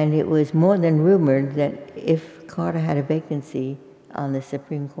 And it was more than rumored that if Carter had a vacancy on the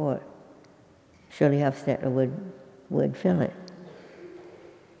Supreme Court, Shirley Hufstetler would fill it.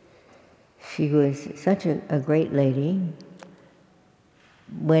 She was such a great lady.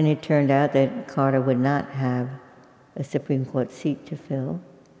 When it turned out that Carter would not have a Supreme Court seat to fill,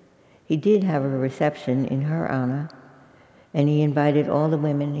 he did have a reception in her honor, and he invited all the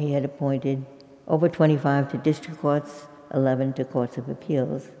women he had appointed, over 25 to district courts, 11 to courts of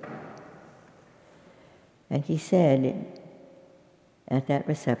appeals. And he said at that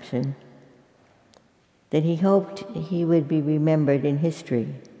reception that he hoped he would be remembered in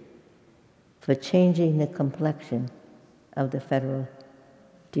history for changing the complexion of the federal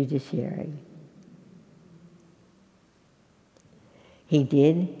judiciary. He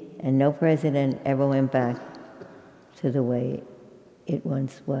did, and no president ever went back to the way it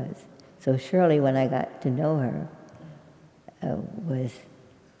once was. So Shirley, when I got to know her, was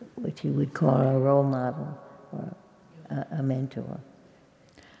what you would call a role model or a mentor.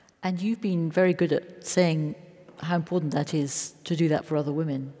 And you've been very good at saying how important that is to do that for other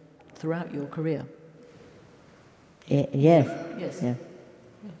women throughout your career. Yes. Yes. Yeah.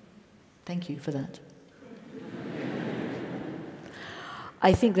 Thank you for that.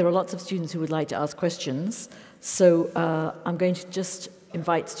 I think there are lots of students who would like to ask questions, so I'm going to just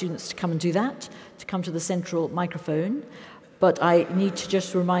invite students to come and do that, to come to the central microphone. But I need to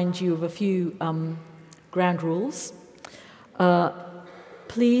just remind you of a few ground rules.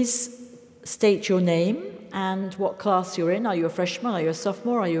 Please state your name and what class you're in. Are you a freshman? Are you a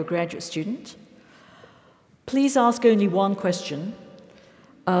sophomore? Are you a graduate student? Please ask only one question.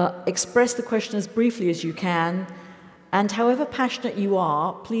 Express the question as briefly as you can. And however passionate you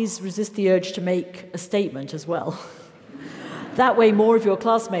are, please resist the urge to make a statement as well. That way, more of your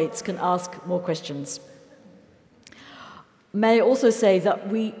classmates can ask more questions. May I also say that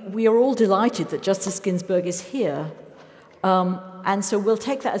we are all delighted that Justice Ginsburg is here, and so we'll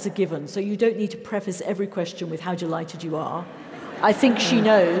take that as a given, so you don't need to preface every question with how delighted you are. I think she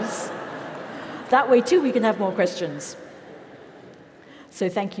knows. That way, too, we can have more questions. So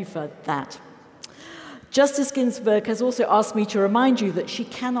thank you for that. Justice Ginsburg has also asked me to remind you that she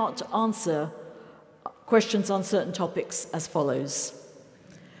cannot answer questions on certain topics as follows.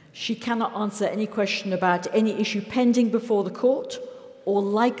 She cannot answer any question about any issue pending before the court or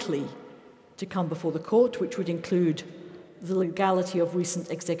likely to come before the court, which would include the legality of recent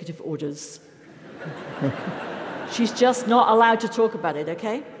executive orders. She's just not allowed to talk about it,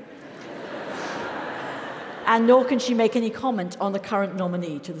 okay? And nor can she make any comment on the current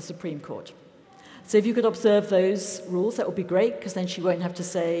nominee to the Supreme Court. So if you could observe those rules, that would be great, because then she won't have to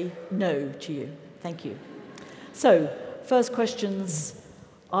say no to you. Thank you. So, first questions,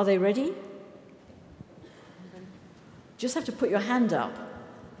 are they ready? Just have to put your hand up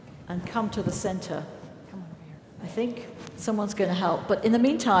and come to the center. I think someone's going to help. But in the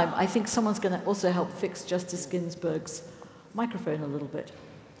meantime, I think someone's going to also help fix Justice Ginsburg's microphone a little bit.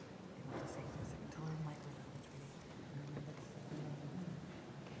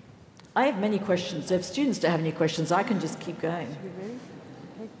 I have many questions, so if students don't have any questions, I can just keep going. Should we be ready?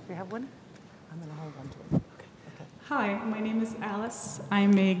 Okay, do you have one? I'm going to hold on to it. Okay. Hi, my name is Alice.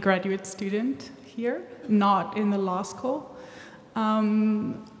 I'm a graduate student here, not in the law school.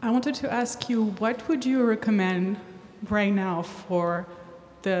 I wanted to ask you, what would you recommend right now for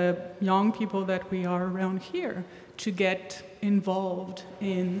the young people that we are around here to get involved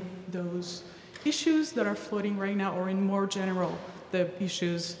in those issues that are floating right now, or in more general, the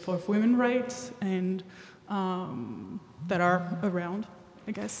issues for women's rights and that are around,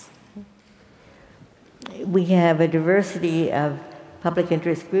 I guess? We have a diversity of public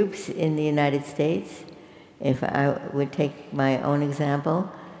interest groups in the United States. If I would take my own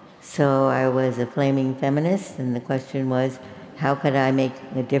example, so I was a flaming feminist, and the question was, how could I make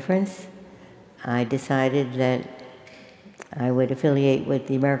a difference? I decided that I would affiliate with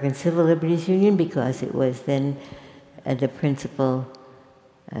the American Civil Liberties Union because it was then the principal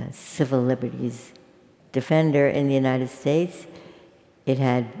civil liberties defender in the United States. It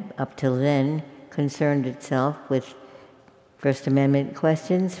had, up till then, concerned itself with First Amendment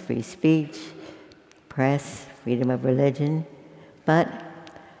questions, free speech, press, freedom of religion, but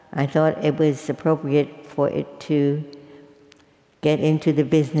I thought it was appropriate for it to get into the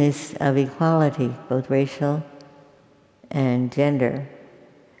business of equality, both racial and gender.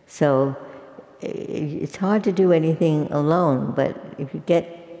 So it's hard to do anything alone, but if you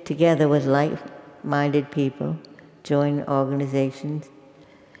get together with like-minded people, join organizations.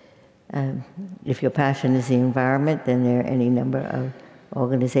 If your passion is the environment, then there are any number of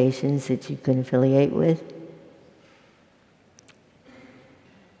organizations that you can affiliate with.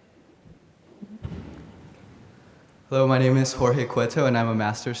 Hello, my name is Jorge Cueto, and I'm a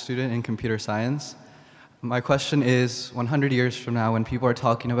master's student in computer science. My question is, 100 years from now, when people are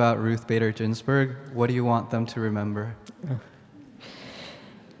talking about Ruth Bader Ginsburg, what do you want them to remember?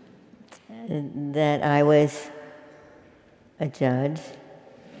 That I was a judge.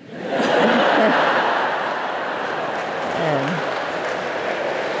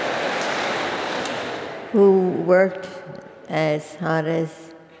 Who worked as hard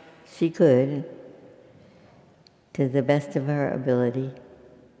as she could to the best of her ability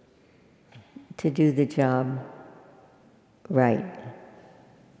to do the job right.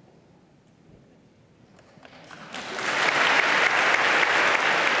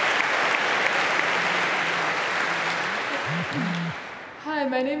 Hi,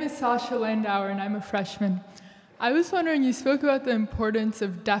 my name is Sasha Landauer, and I'm a freshman. I was wondering, you spoke about the importance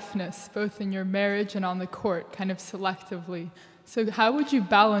of deafness, both in your marriage and on the court, kind of selectively. So how would you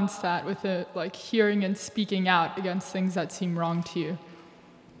balance that with hearing and speaking out against things that seem wrong to you?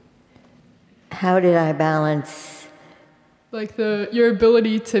 How did I balance? Like your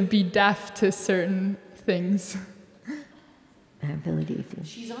ability to be deaf to certain things. My ability to.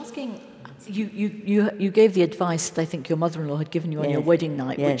 She's asking, you gave the advice that I think your mother-in-law had given you on your wedding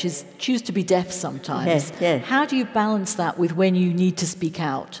night, which is choose to be deaf sometimes. Yes, yes. How do you balance that with when you need to speak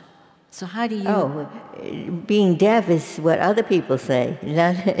out? So how do you... Oh, being deaf is what other people say,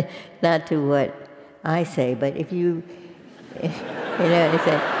 not to what I say. But if you,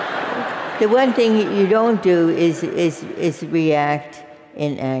 the one thing you don't do is react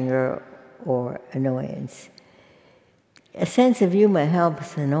in anger or annoyance. A sense of humor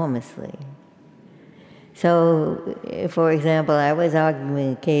helps enormously. So, for example, I was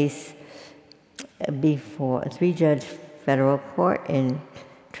arguing a case before a 3-judge federal court in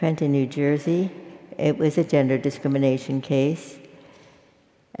Trenton, New Jersey. It was a gender discrimination case.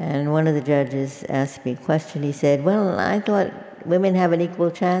 And one of the judges asked me a question. He said, well, I thought women have an equal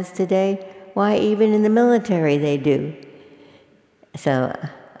chance today. Why, even in the military they do. So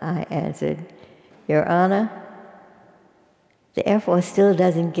I answered, Your Honor, the Air Force still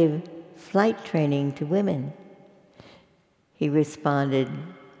doesn't give flight training to women. He responded,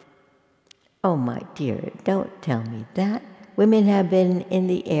 oh, my dear, don't tell me that. Women have been in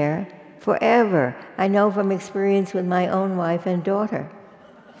the air forever. I know from experience with my own wife and daughter.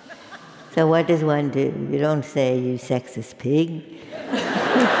 So what does one do? You don't say, you sexist pig.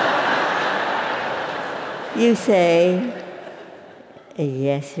 You say,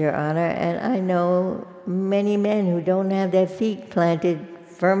 yes, Your Honor, and I know many men who don't have their feet planted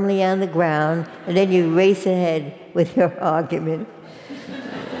firmly on the ground, and then you race ahead with your argument.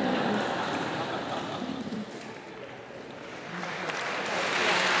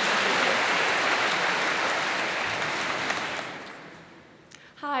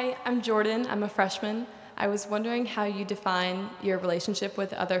 Hi, I'm Jordan. I'm a freshman. I was wondering how you define your relationship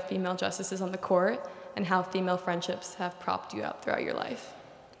with other female justices on the court and how female friendships have propped you up throughout your life.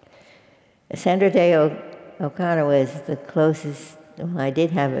 Sandra Day O'Connor was the closest. Well, I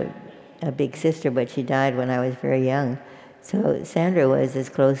did have a big sister, but she died when I was very young. So Sandra was as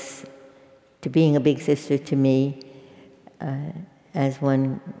close to being a big sister to me as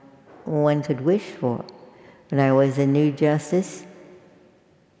one could wish for. When I was a new justice,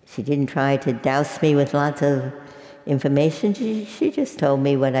 she didn't try to douse me with lots of information. She just told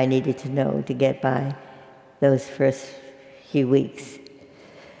me what I needed to know to get by those first few weeks.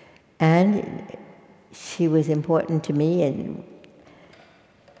 And she was important to me. And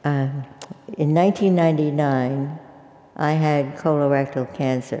in 1999, I had colorectal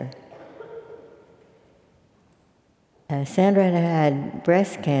cancer. Sandra had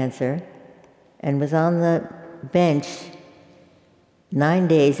breast cancer and was on the bench 9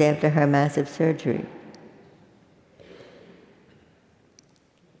 days after her massive surgery.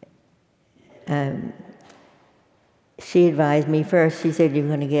 She advised me first, she said, you're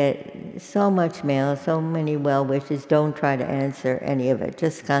going to get so much mail, so many well wishes, don't try to answer any of it.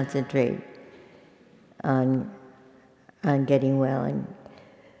 Just concentrate on getting well. And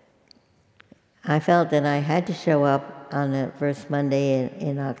I felt that I had to show up on the first Monday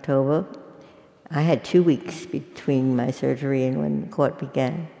in October. I had 2 weeks between my surgery and when court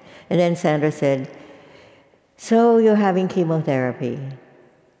began. And then Sandra said, so you're having chemotherapy.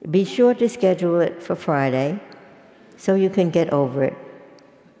 Be sure to schedule it for Friday so you can get over it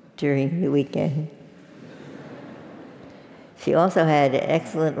during the weekend. She also had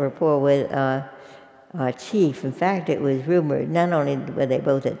excellent rapport with our chief. In fact, it was rumored, not only were they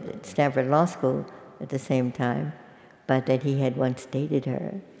both at Stanford Law School at the same time, but that he had once dated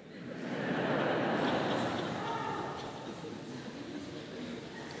her.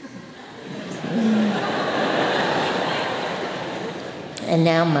 And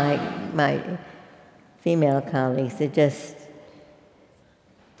now my female colleagues are just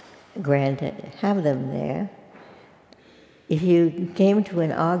grand to have them there. If you came to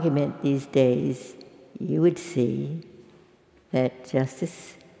an argument these days, you would see that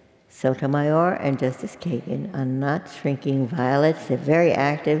Justice Sotomayor and Justice Kagan are not shrinking violets. They're very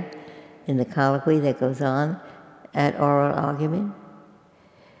active in the colloquy that goes on at oral argument.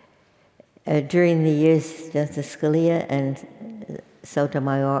 During the years Justice Scalia and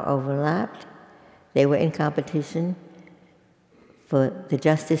Sotomayor overlapped, they were in competition for the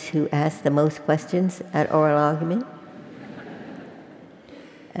justice who asked the most questions at oral argument.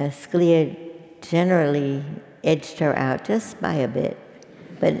 Scalia generally edged her out just by a bit,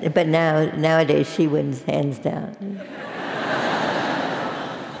 but nowadays she wins hands down.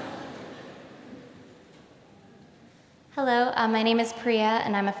 Hello, my name is Priya,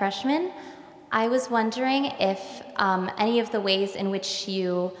 and I'm a freshman. I was wondering if any of the ways in which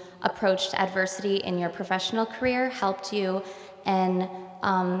you approached adversity in your professional career helped you in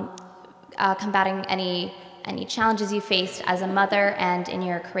combating any challenges you faced as a mother and in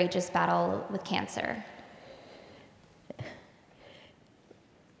your courageous battle with cancer.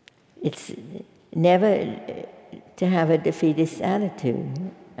 It's never to have a defeatist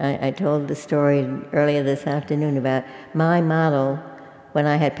attitude. I told the story earlier this afternoon about my model when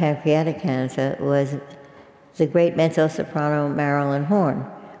I had pancreatic cancer was the great mezzo-soprano Marilyn Horne.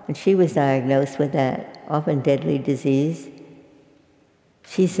 When she was diagnosed with that often deadly disease,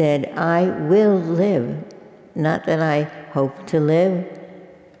 she said, "I will live, not that I hope to live."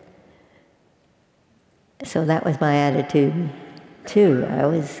 So that was my attitude, too. I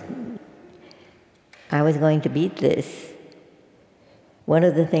was going to beat this. One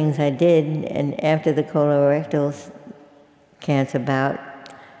of the things I did, and after the colorectal cancer bout,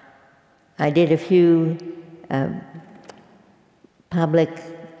 I did a few public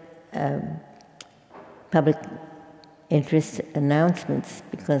interest announcements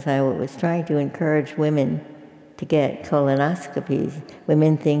because I was trying to encourage women to get colonoscopies.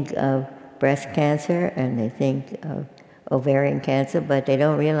 Women think of breast cancer and they think of ovarian cancer, but they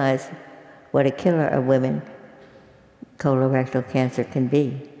don't realize what a killer of women colorectal cancer can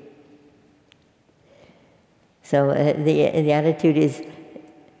be. So the attitude is,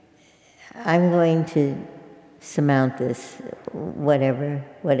 I'm going to surmount this, whatever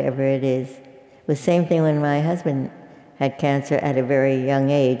it is. It was the same thing when my husband had cancer at a very young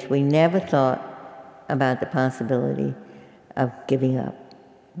age. We never thought about the possibility of giving up.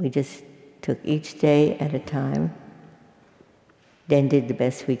 We just took each day at a time, then did the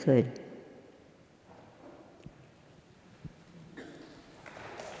best we could.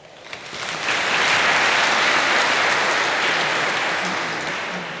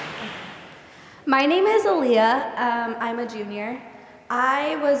 My name is Aaliyah. I'm a junior.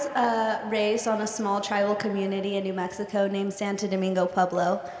 I was raised on a small tribal community in New Mexico named Santo Domingo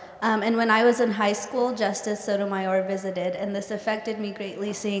Pueblo. And when I was in high school, Justice Sotomayor visited, and this affected me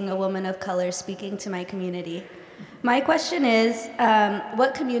greatly seeing a woman of color speaking to my community. My question is,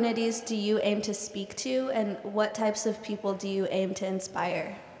 what communities do you aim to speak to, and what types of people do you aim to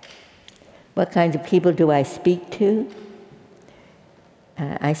inspire? What kinds of people do I speak to?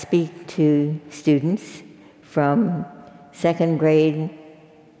 I speak to students from second grade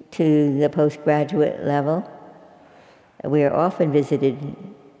to the postgraduate level. We are often visited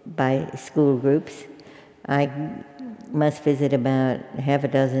by school groups. I must visit about half a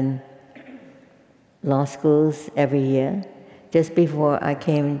dozen law schools every year. Just before I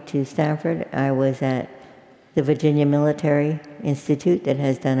came to Stanford, I was at the Virginia Military Institute that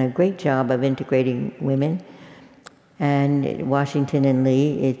has done a great job of integrating women. And Washington and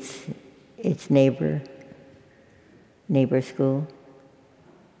Lee, its neighbor school.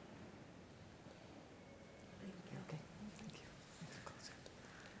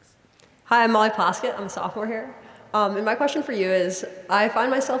 Hi, I'm Molly Plaskett. I'm a sophomore here. And my question for you is, I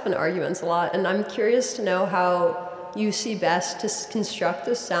find myself in arguments a lot, and I'm curious to know how you see best to construct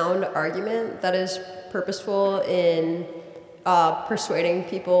a sound argument that is purposeful in persuading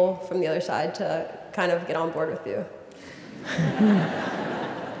people from the other side to kind of get on board with you.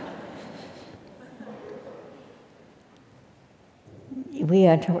 We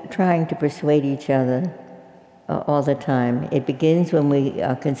are trying to persuade each other all the time. It begins when we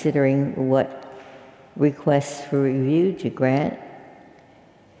are considering what requests for review to grant.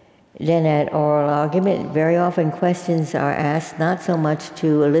 Then at oral argument, very often questions are asked not so much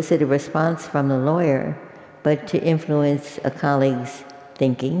to elicit a response from the lawyer, but to influence a colleague's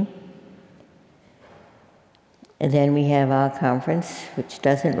thinking. And then we have our conference, which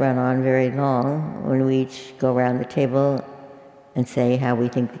doesn't run on very long, when we each go around the table and say how we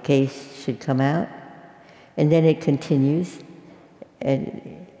think the case should come out. And then it continues.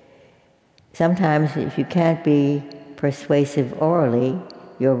 And sometimes if you can't be persuasive orally,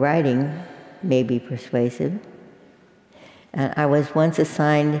 your writing may be persuasive. I was once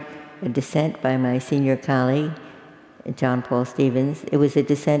assigned a dissent by my senior colleague, John Paul Stevens. It was a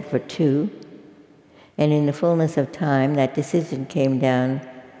dissent for 2. And in the fullness of time, that decision came down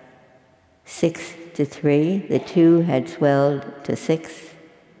 6-3. The 2 had swelled to 6.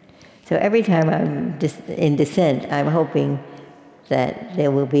 So every time I'm in dissent, I'm hoping that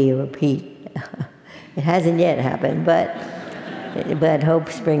there will be a repeat. It hasn't yet happened, but hope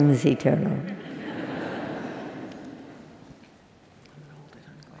springs eternal.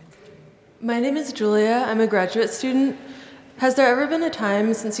 My name is Julia. I'm a graduate student. Has there ever been a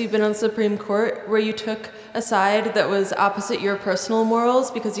time since you've been on the Supreme Court where you took a side that was opposite your personal morals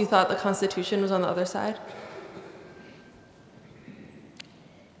because you thought the Constitution was on the other side?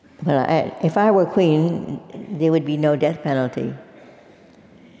 Well, if I were queen, there would be no death penalty.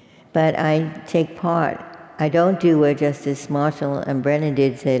 But I take part. I don't do what Justice Marshall and Brennan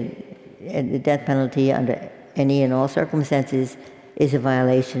did, said the death penalty under any and all circumstances is a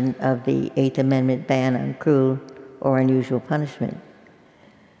violation of the Eighth Amendment ban on cruel or unusual punishment.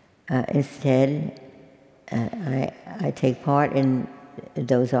 Instead, I take part in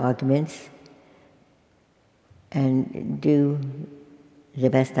those arguments and do the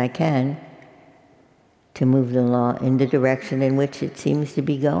best I can to move the law in the direction in which it seems to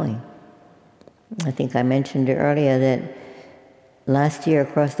be going. I think I mentioned earlier that last year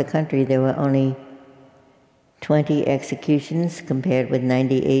across the country there were only 20 executions compared with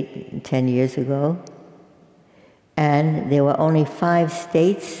 98 10 years ago. And there were only 5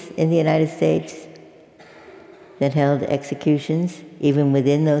 states in the United States that held executions. Even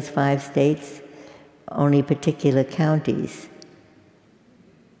within those 5 states, only particular counties.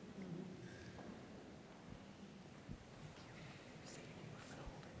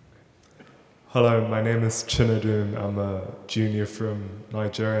 Hello, my name is Chinedum. I'm a junior from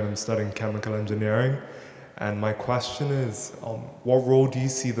Nigeria and I'm studying chemical engineering. And my question is, what role do you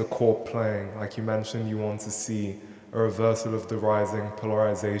see the court playing? Like you mentioned, you want to see a reversal of the rising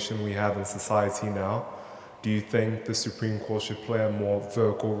polarization we have in society now. Do you think the Supreme Court should play a more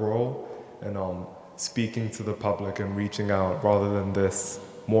vocal role in speaking to the public and reaching out rather than this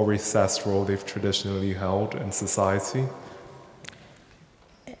more recessed role they've traditionally held in society?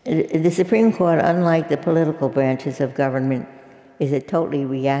 The Supreme Court, unlike the political branches of government, is a totally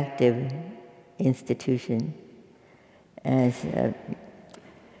reactive institution. As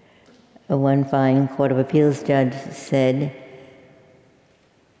one fine Court of Appeals judge said,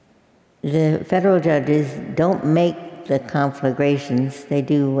 the federal judges don't make the conflagrations, they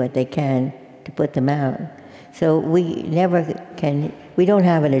do what they can to put them out. So we don't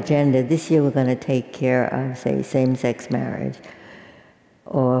have an agenda. This year we're going to take care of, say, same-sex marriage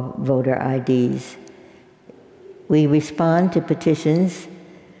or voter IDs. We respond to petitions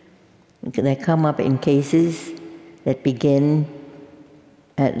that come up in cases that begin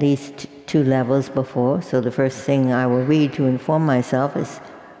at least 2 levels before. So the first thing I will read to inform myself is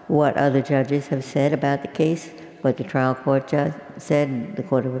what other judges have said about the case, what the trial court judge said, the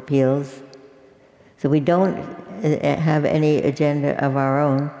Court of Appeals. So we don't have any agenda of our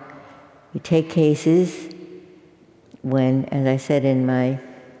own. We take cases when, as I said in my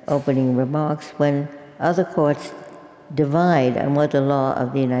opening remarks, when other courts divide on what the law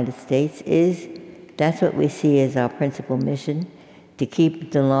of the United States is. That's what we see as our principal mission, to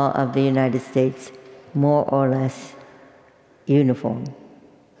keep the law of the United States more or less uniform.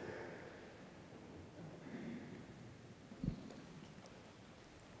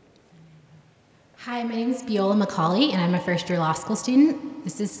 Hi, my name is Viola McCauley, and I'm a first-year law school student.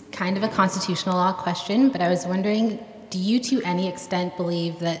 This is kind of a constitutional law question, but I was wondering, do you to any extent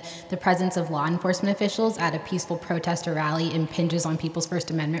believe that the presence of law enforcement officials at a peaceful protest or rally impinges on people's First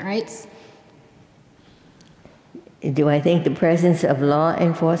Amendment rights? Do I think the presence of law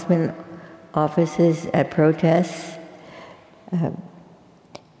enforcement officers at protests,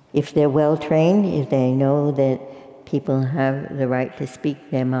 if they're well trained, if they know that people have the right to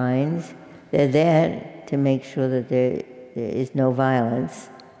speak their minds, they're there to make sure that there is no violence.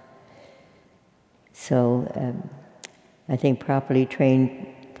 So I think properly trained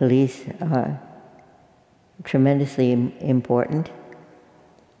police are tremendously important.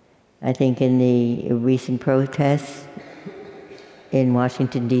 I think in the recent protests in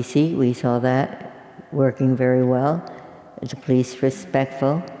Washington, D.C., we saw that working very well. The police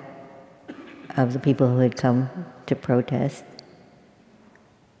respectful of the people who had come to protest.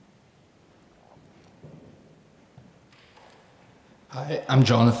 Hi, I'm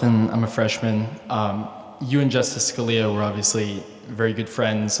Jonathan. I'm a freshman. You and Justice Scalia were obviously very good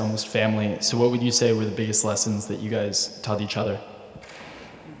friends, almost family. So what would you say were the biggest lessons that you guys taught each other?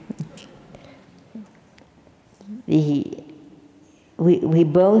 We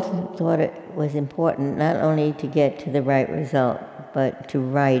both thought it was important not only to get to the right result, but to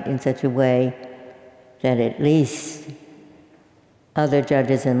write in such a way that at least other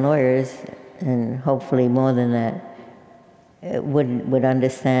judges and lawyers, and hopefully more than that, would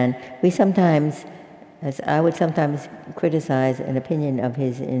understand. I would sometimes criticize an opinion of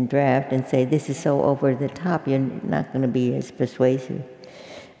his in draft and say, this is so over the top, you're not going to be as persuasive.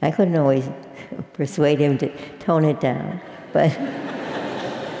 I couldn't always persuade him to tone it down, but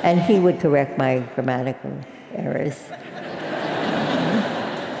and he would correct my grammatical errors.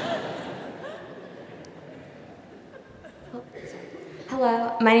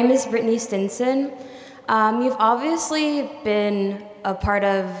 Hello, my name is Brittany Stinson. You've obviously been a part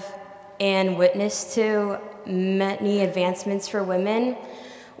of and witness to many advancements for women.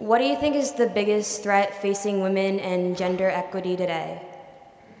 What do you think is the biggest threat facing women and gender equity today?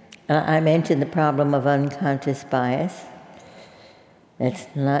 I mentioned the problem of unconscious bias. It's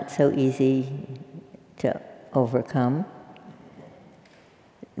not so easy to overcome.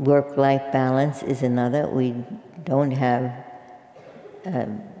 Work-life balance is another. We don't have,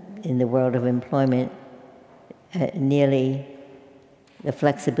 in the world of employment, nearly the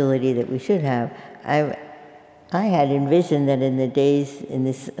flexibility that we should have. I had envisioned that in the days, in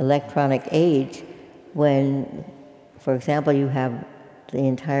this electronic age, when, for example, you have the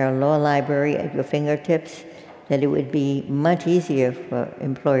entire law library at your fingertips, that it would be much easier for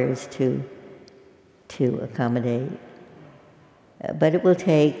employers to accommodate. But it will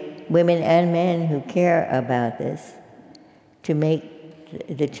take women and men who care about this to make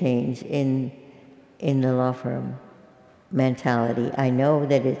the change in the law firm mentality. I know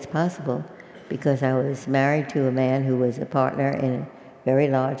that it's possible because I was married to a man who was a partner in a very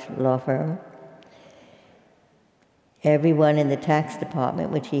large law firm. Everyone in the tax department,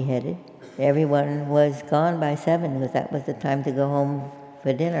 which he headed, everyone was gone by 7 because that was the time to go home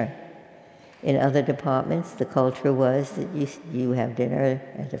for dinner. In other departments, the culture was that you have dinner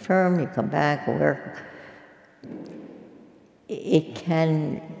at the firm, you come back, work. It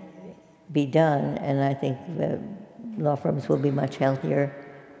can be done, and I think law firms will be much healthier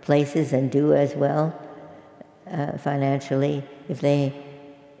places and do as well financially if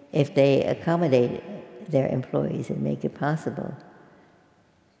they accommodate their employees and make it possible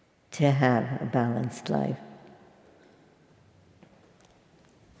to have a balanced life.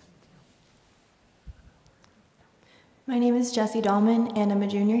 My name is Jessie Dahlman, and I'm a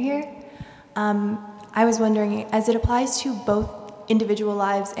junior here. I was wondering, as it applies to both individual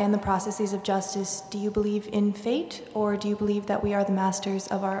lives and the processes of justice, do you believe in fate, or do you believe that we are the masters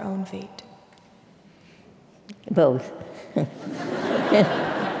of our own fate? Both.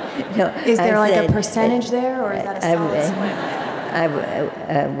 No, is there a percentage there, or is that a solid split?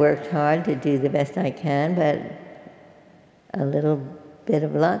 I've worked hard to do the best I can, but a little bit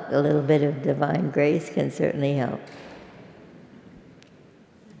of luck, a little bit of divine grace can certainly help.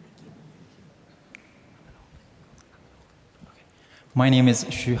 My name is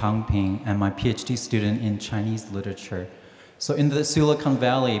Xu Hangping. I'm a PhD student in Chinese literature. So in the Silicon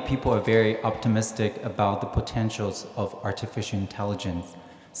Valley, people are very optimistic about the potentials of artificial intelligence.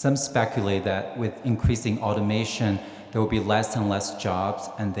 Some speculate that with increasing automation, there will be less and less jobs,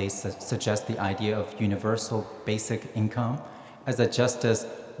 and they suggest the idea of universal basic income. As a justice,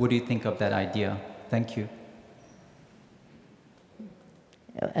 what do you think of that idea? Thank you.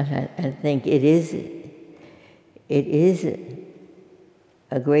 I think it is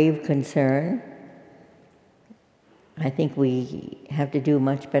a grave concern. I think we have to do a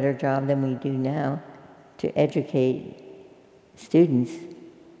much better job than we do now to educate students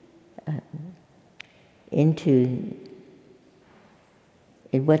into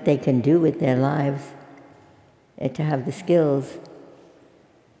what they can do with their lives and to have the skills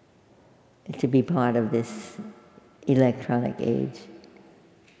to be part of this electronic age.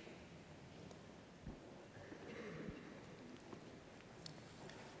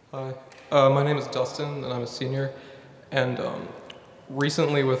 Hi, my name is Dustin, and I'm a senior. And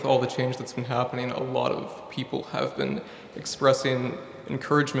recently, with all the change that's been happening, a lot of people have been expressing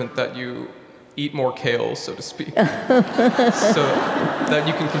encouragement that you eat more kale, so to speak, so that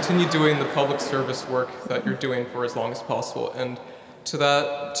you can continue doing the public service work that you're doing for as long as possible. And to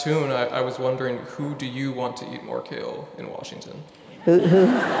that tune, I was wondering, who do you want to eat more kale in Washington? Who?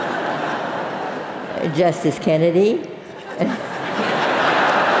 Justice Kennedy?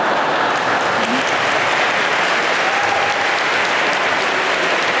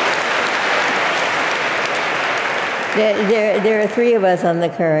 There are 3 of us on the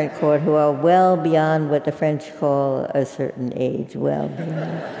current court who are well beyond what the French call a certain age, well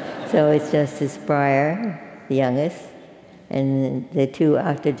beyond. So it's Justice Breyer, the youngest, and the 2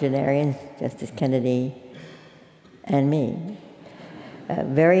 octogenarians, Justice Kennedy and me. A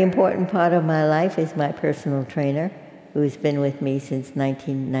very important part of my life is my personal trainer, who's been with me since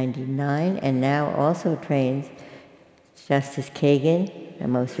 1999 and now also trains Justice Kagan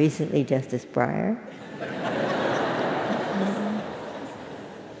and most recently Justice Breyer.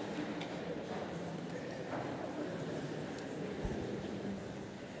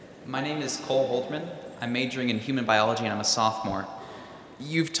 My name is Cole Holdman. I'm majoring in human biology and I'm a sophomore.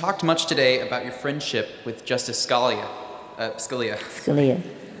 You've talked much today about your friendship with Justice Scalia.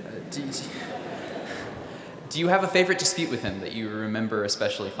 Do you have a favorite dispute with him that you remember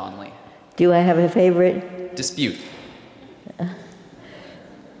especially fondly? Do I have a favorite? Dispute.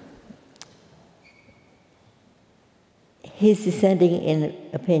 His dissenting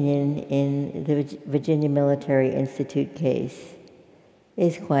opinion in the Virginia Military Institute case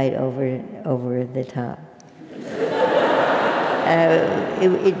is quite over the top.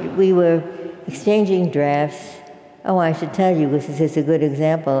 We were exchanging drafts. Oh, I should tell you, this is a good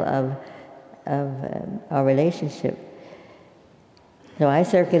example of our relationship. So I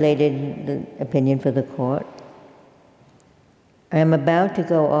circulated the opinion for the court. I am about to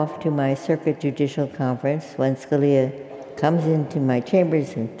go off to my circuit judicial conference when Scalia comes into my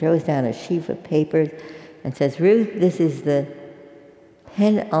chambers and throws down a sheaf of papers and says, "Ruth, this is the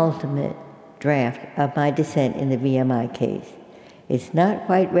penultimate draft of my dissent in the VMI case. It's not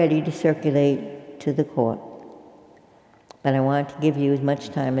quite ready to circulate to the court, but I want to give you as much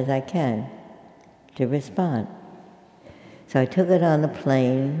time as I can to respond." So I took it on the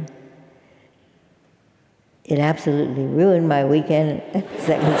plane. It absolutely ruined my weekend at the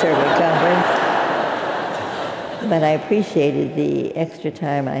Second Circuit Conference, but I appreciated the extra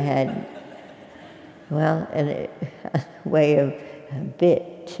time I had. Well, in a way of a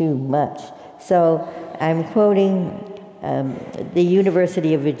bit too much. So I'm quoting the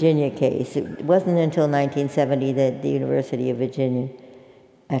University of Virginia case. It wasn't until 1970 that the University of Virginia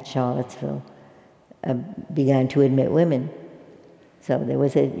at Charlottesville began to admit women. So there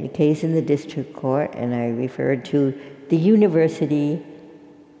was a case in the district court, and I referred to the University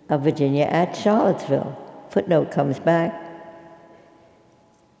of Virginia at Charlottesville. Footnote comes back.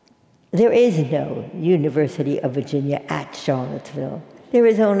 There is no University of Virginia at Charlottesville. There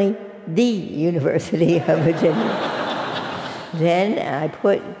is only the University of Virginia. Then I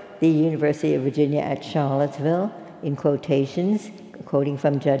put the University of Virginia at Charlottesville in quotations, quoting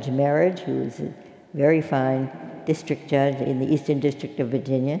from Judge Merridge, who is a very fine district judge in the Eastern District of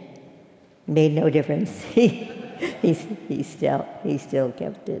Virginia. Made no difference. he still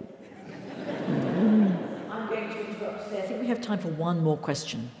kept it. I'm going to interrupt there. I think we have time for one more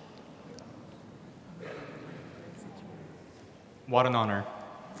question. What an honor.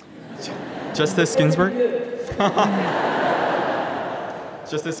 Justice Ginsburg?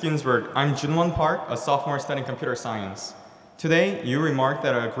 Justice Ginsburg, I'm Junwon Park, a sophomore studying computer science. Today, you remarked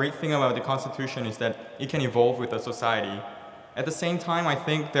that a great thing about the Constitution is that it can evolve with the society. At the same time, I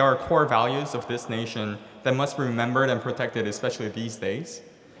think there are core values of this nation that must be remembered and protected, especially these days.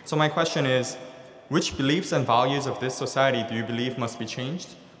 So my question is, which beliefs and values of this society do you believe must be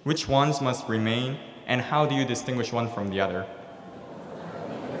changed? Which ones must remain? And how do you distinguish one from the other?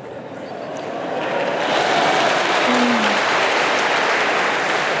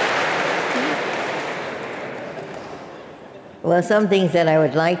 Well, some things that I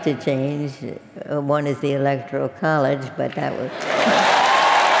would like to change, one is the Electoral College, but that was...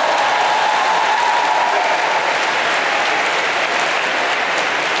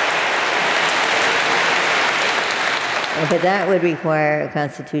 But that would require a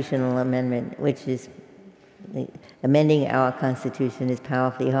constitutional amendment, which is, amending our Constitution is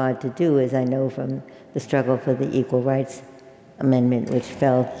powerfully hard to do, as I know from the struggle for the Equal Rights Amendment, which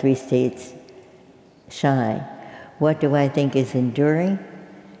fell 3 states shy. What do I think is enduring?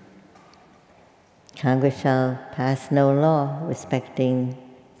 Congress shall pass no law respecting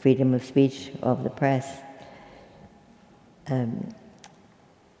freedom of speech of the press. That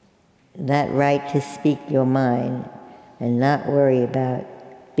right to speak your mind and not worry about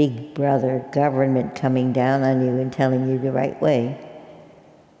big brother government coming down on you and telling you the right way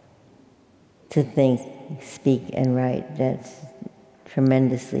to think, speak, and write. That's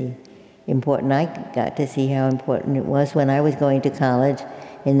tremendously important. I got to see how important it was when I was going to college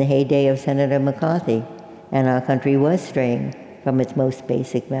in the heyday of Senator McCarthy, and our country was straying from its most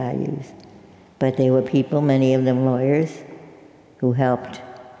basic values. But there were people, many of them lawyers, who helped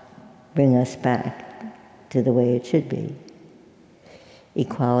bring us back to the way it should be.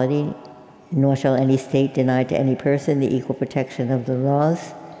 Equality, nor shall any state deny to any person the equal protection of the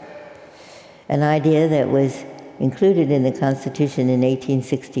laws. An idea that was included in the Constitution in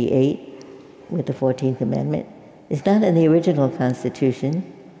 1868 with the 14th Amendment is not in the original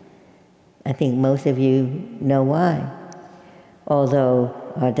Constitution. I think most of you know why. although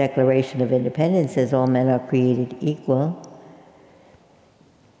our Declaration of Independence says all men are created equal,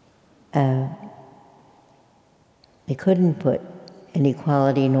 they couldn't put an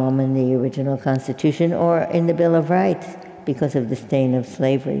equality norm in the original Constitution or in the Bill of Rights because of the stain of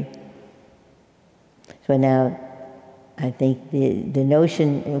slavery. So now, I think the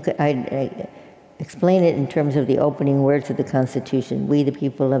notion, I explain it in terms of the opening words of the Constitution: we the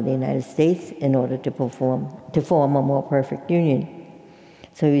people of the United States, in order to form a more perfect union.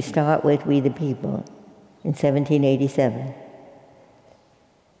 So you start with we the people in 1787.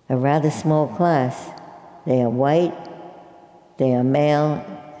 A rather small class. They are white, they are male,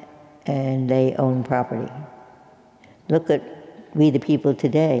 and they own property. Look at we the people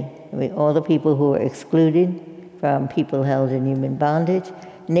today. I mean, all the people who were excluded from people held in human bondage.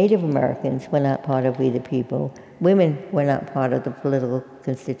 Native Americans were not part of we the people. Women were not part of the political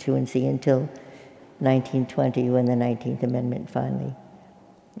constituency until 1920, when the 19th Amendment finally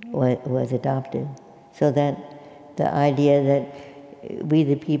was adopted. So that the idea that we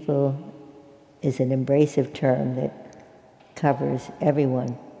the people is an embracive term that covers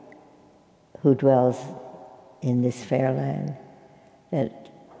everyone who dwells in this fair land,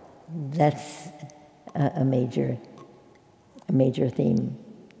 that's a major theme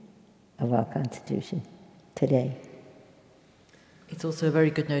of our Constitution today. It's also a very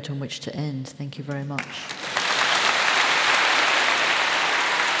good note on which to end. Thank you very much.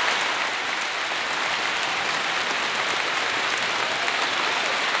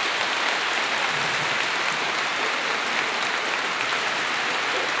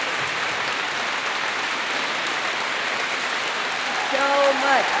 So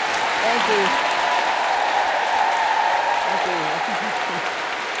much. Thank you. Thank you.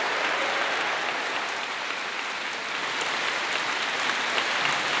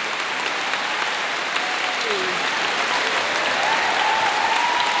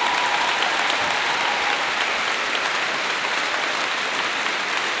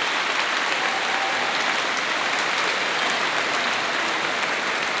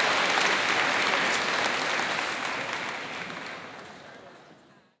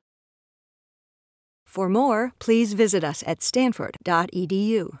 For more, please visit us at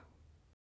stanford.edu.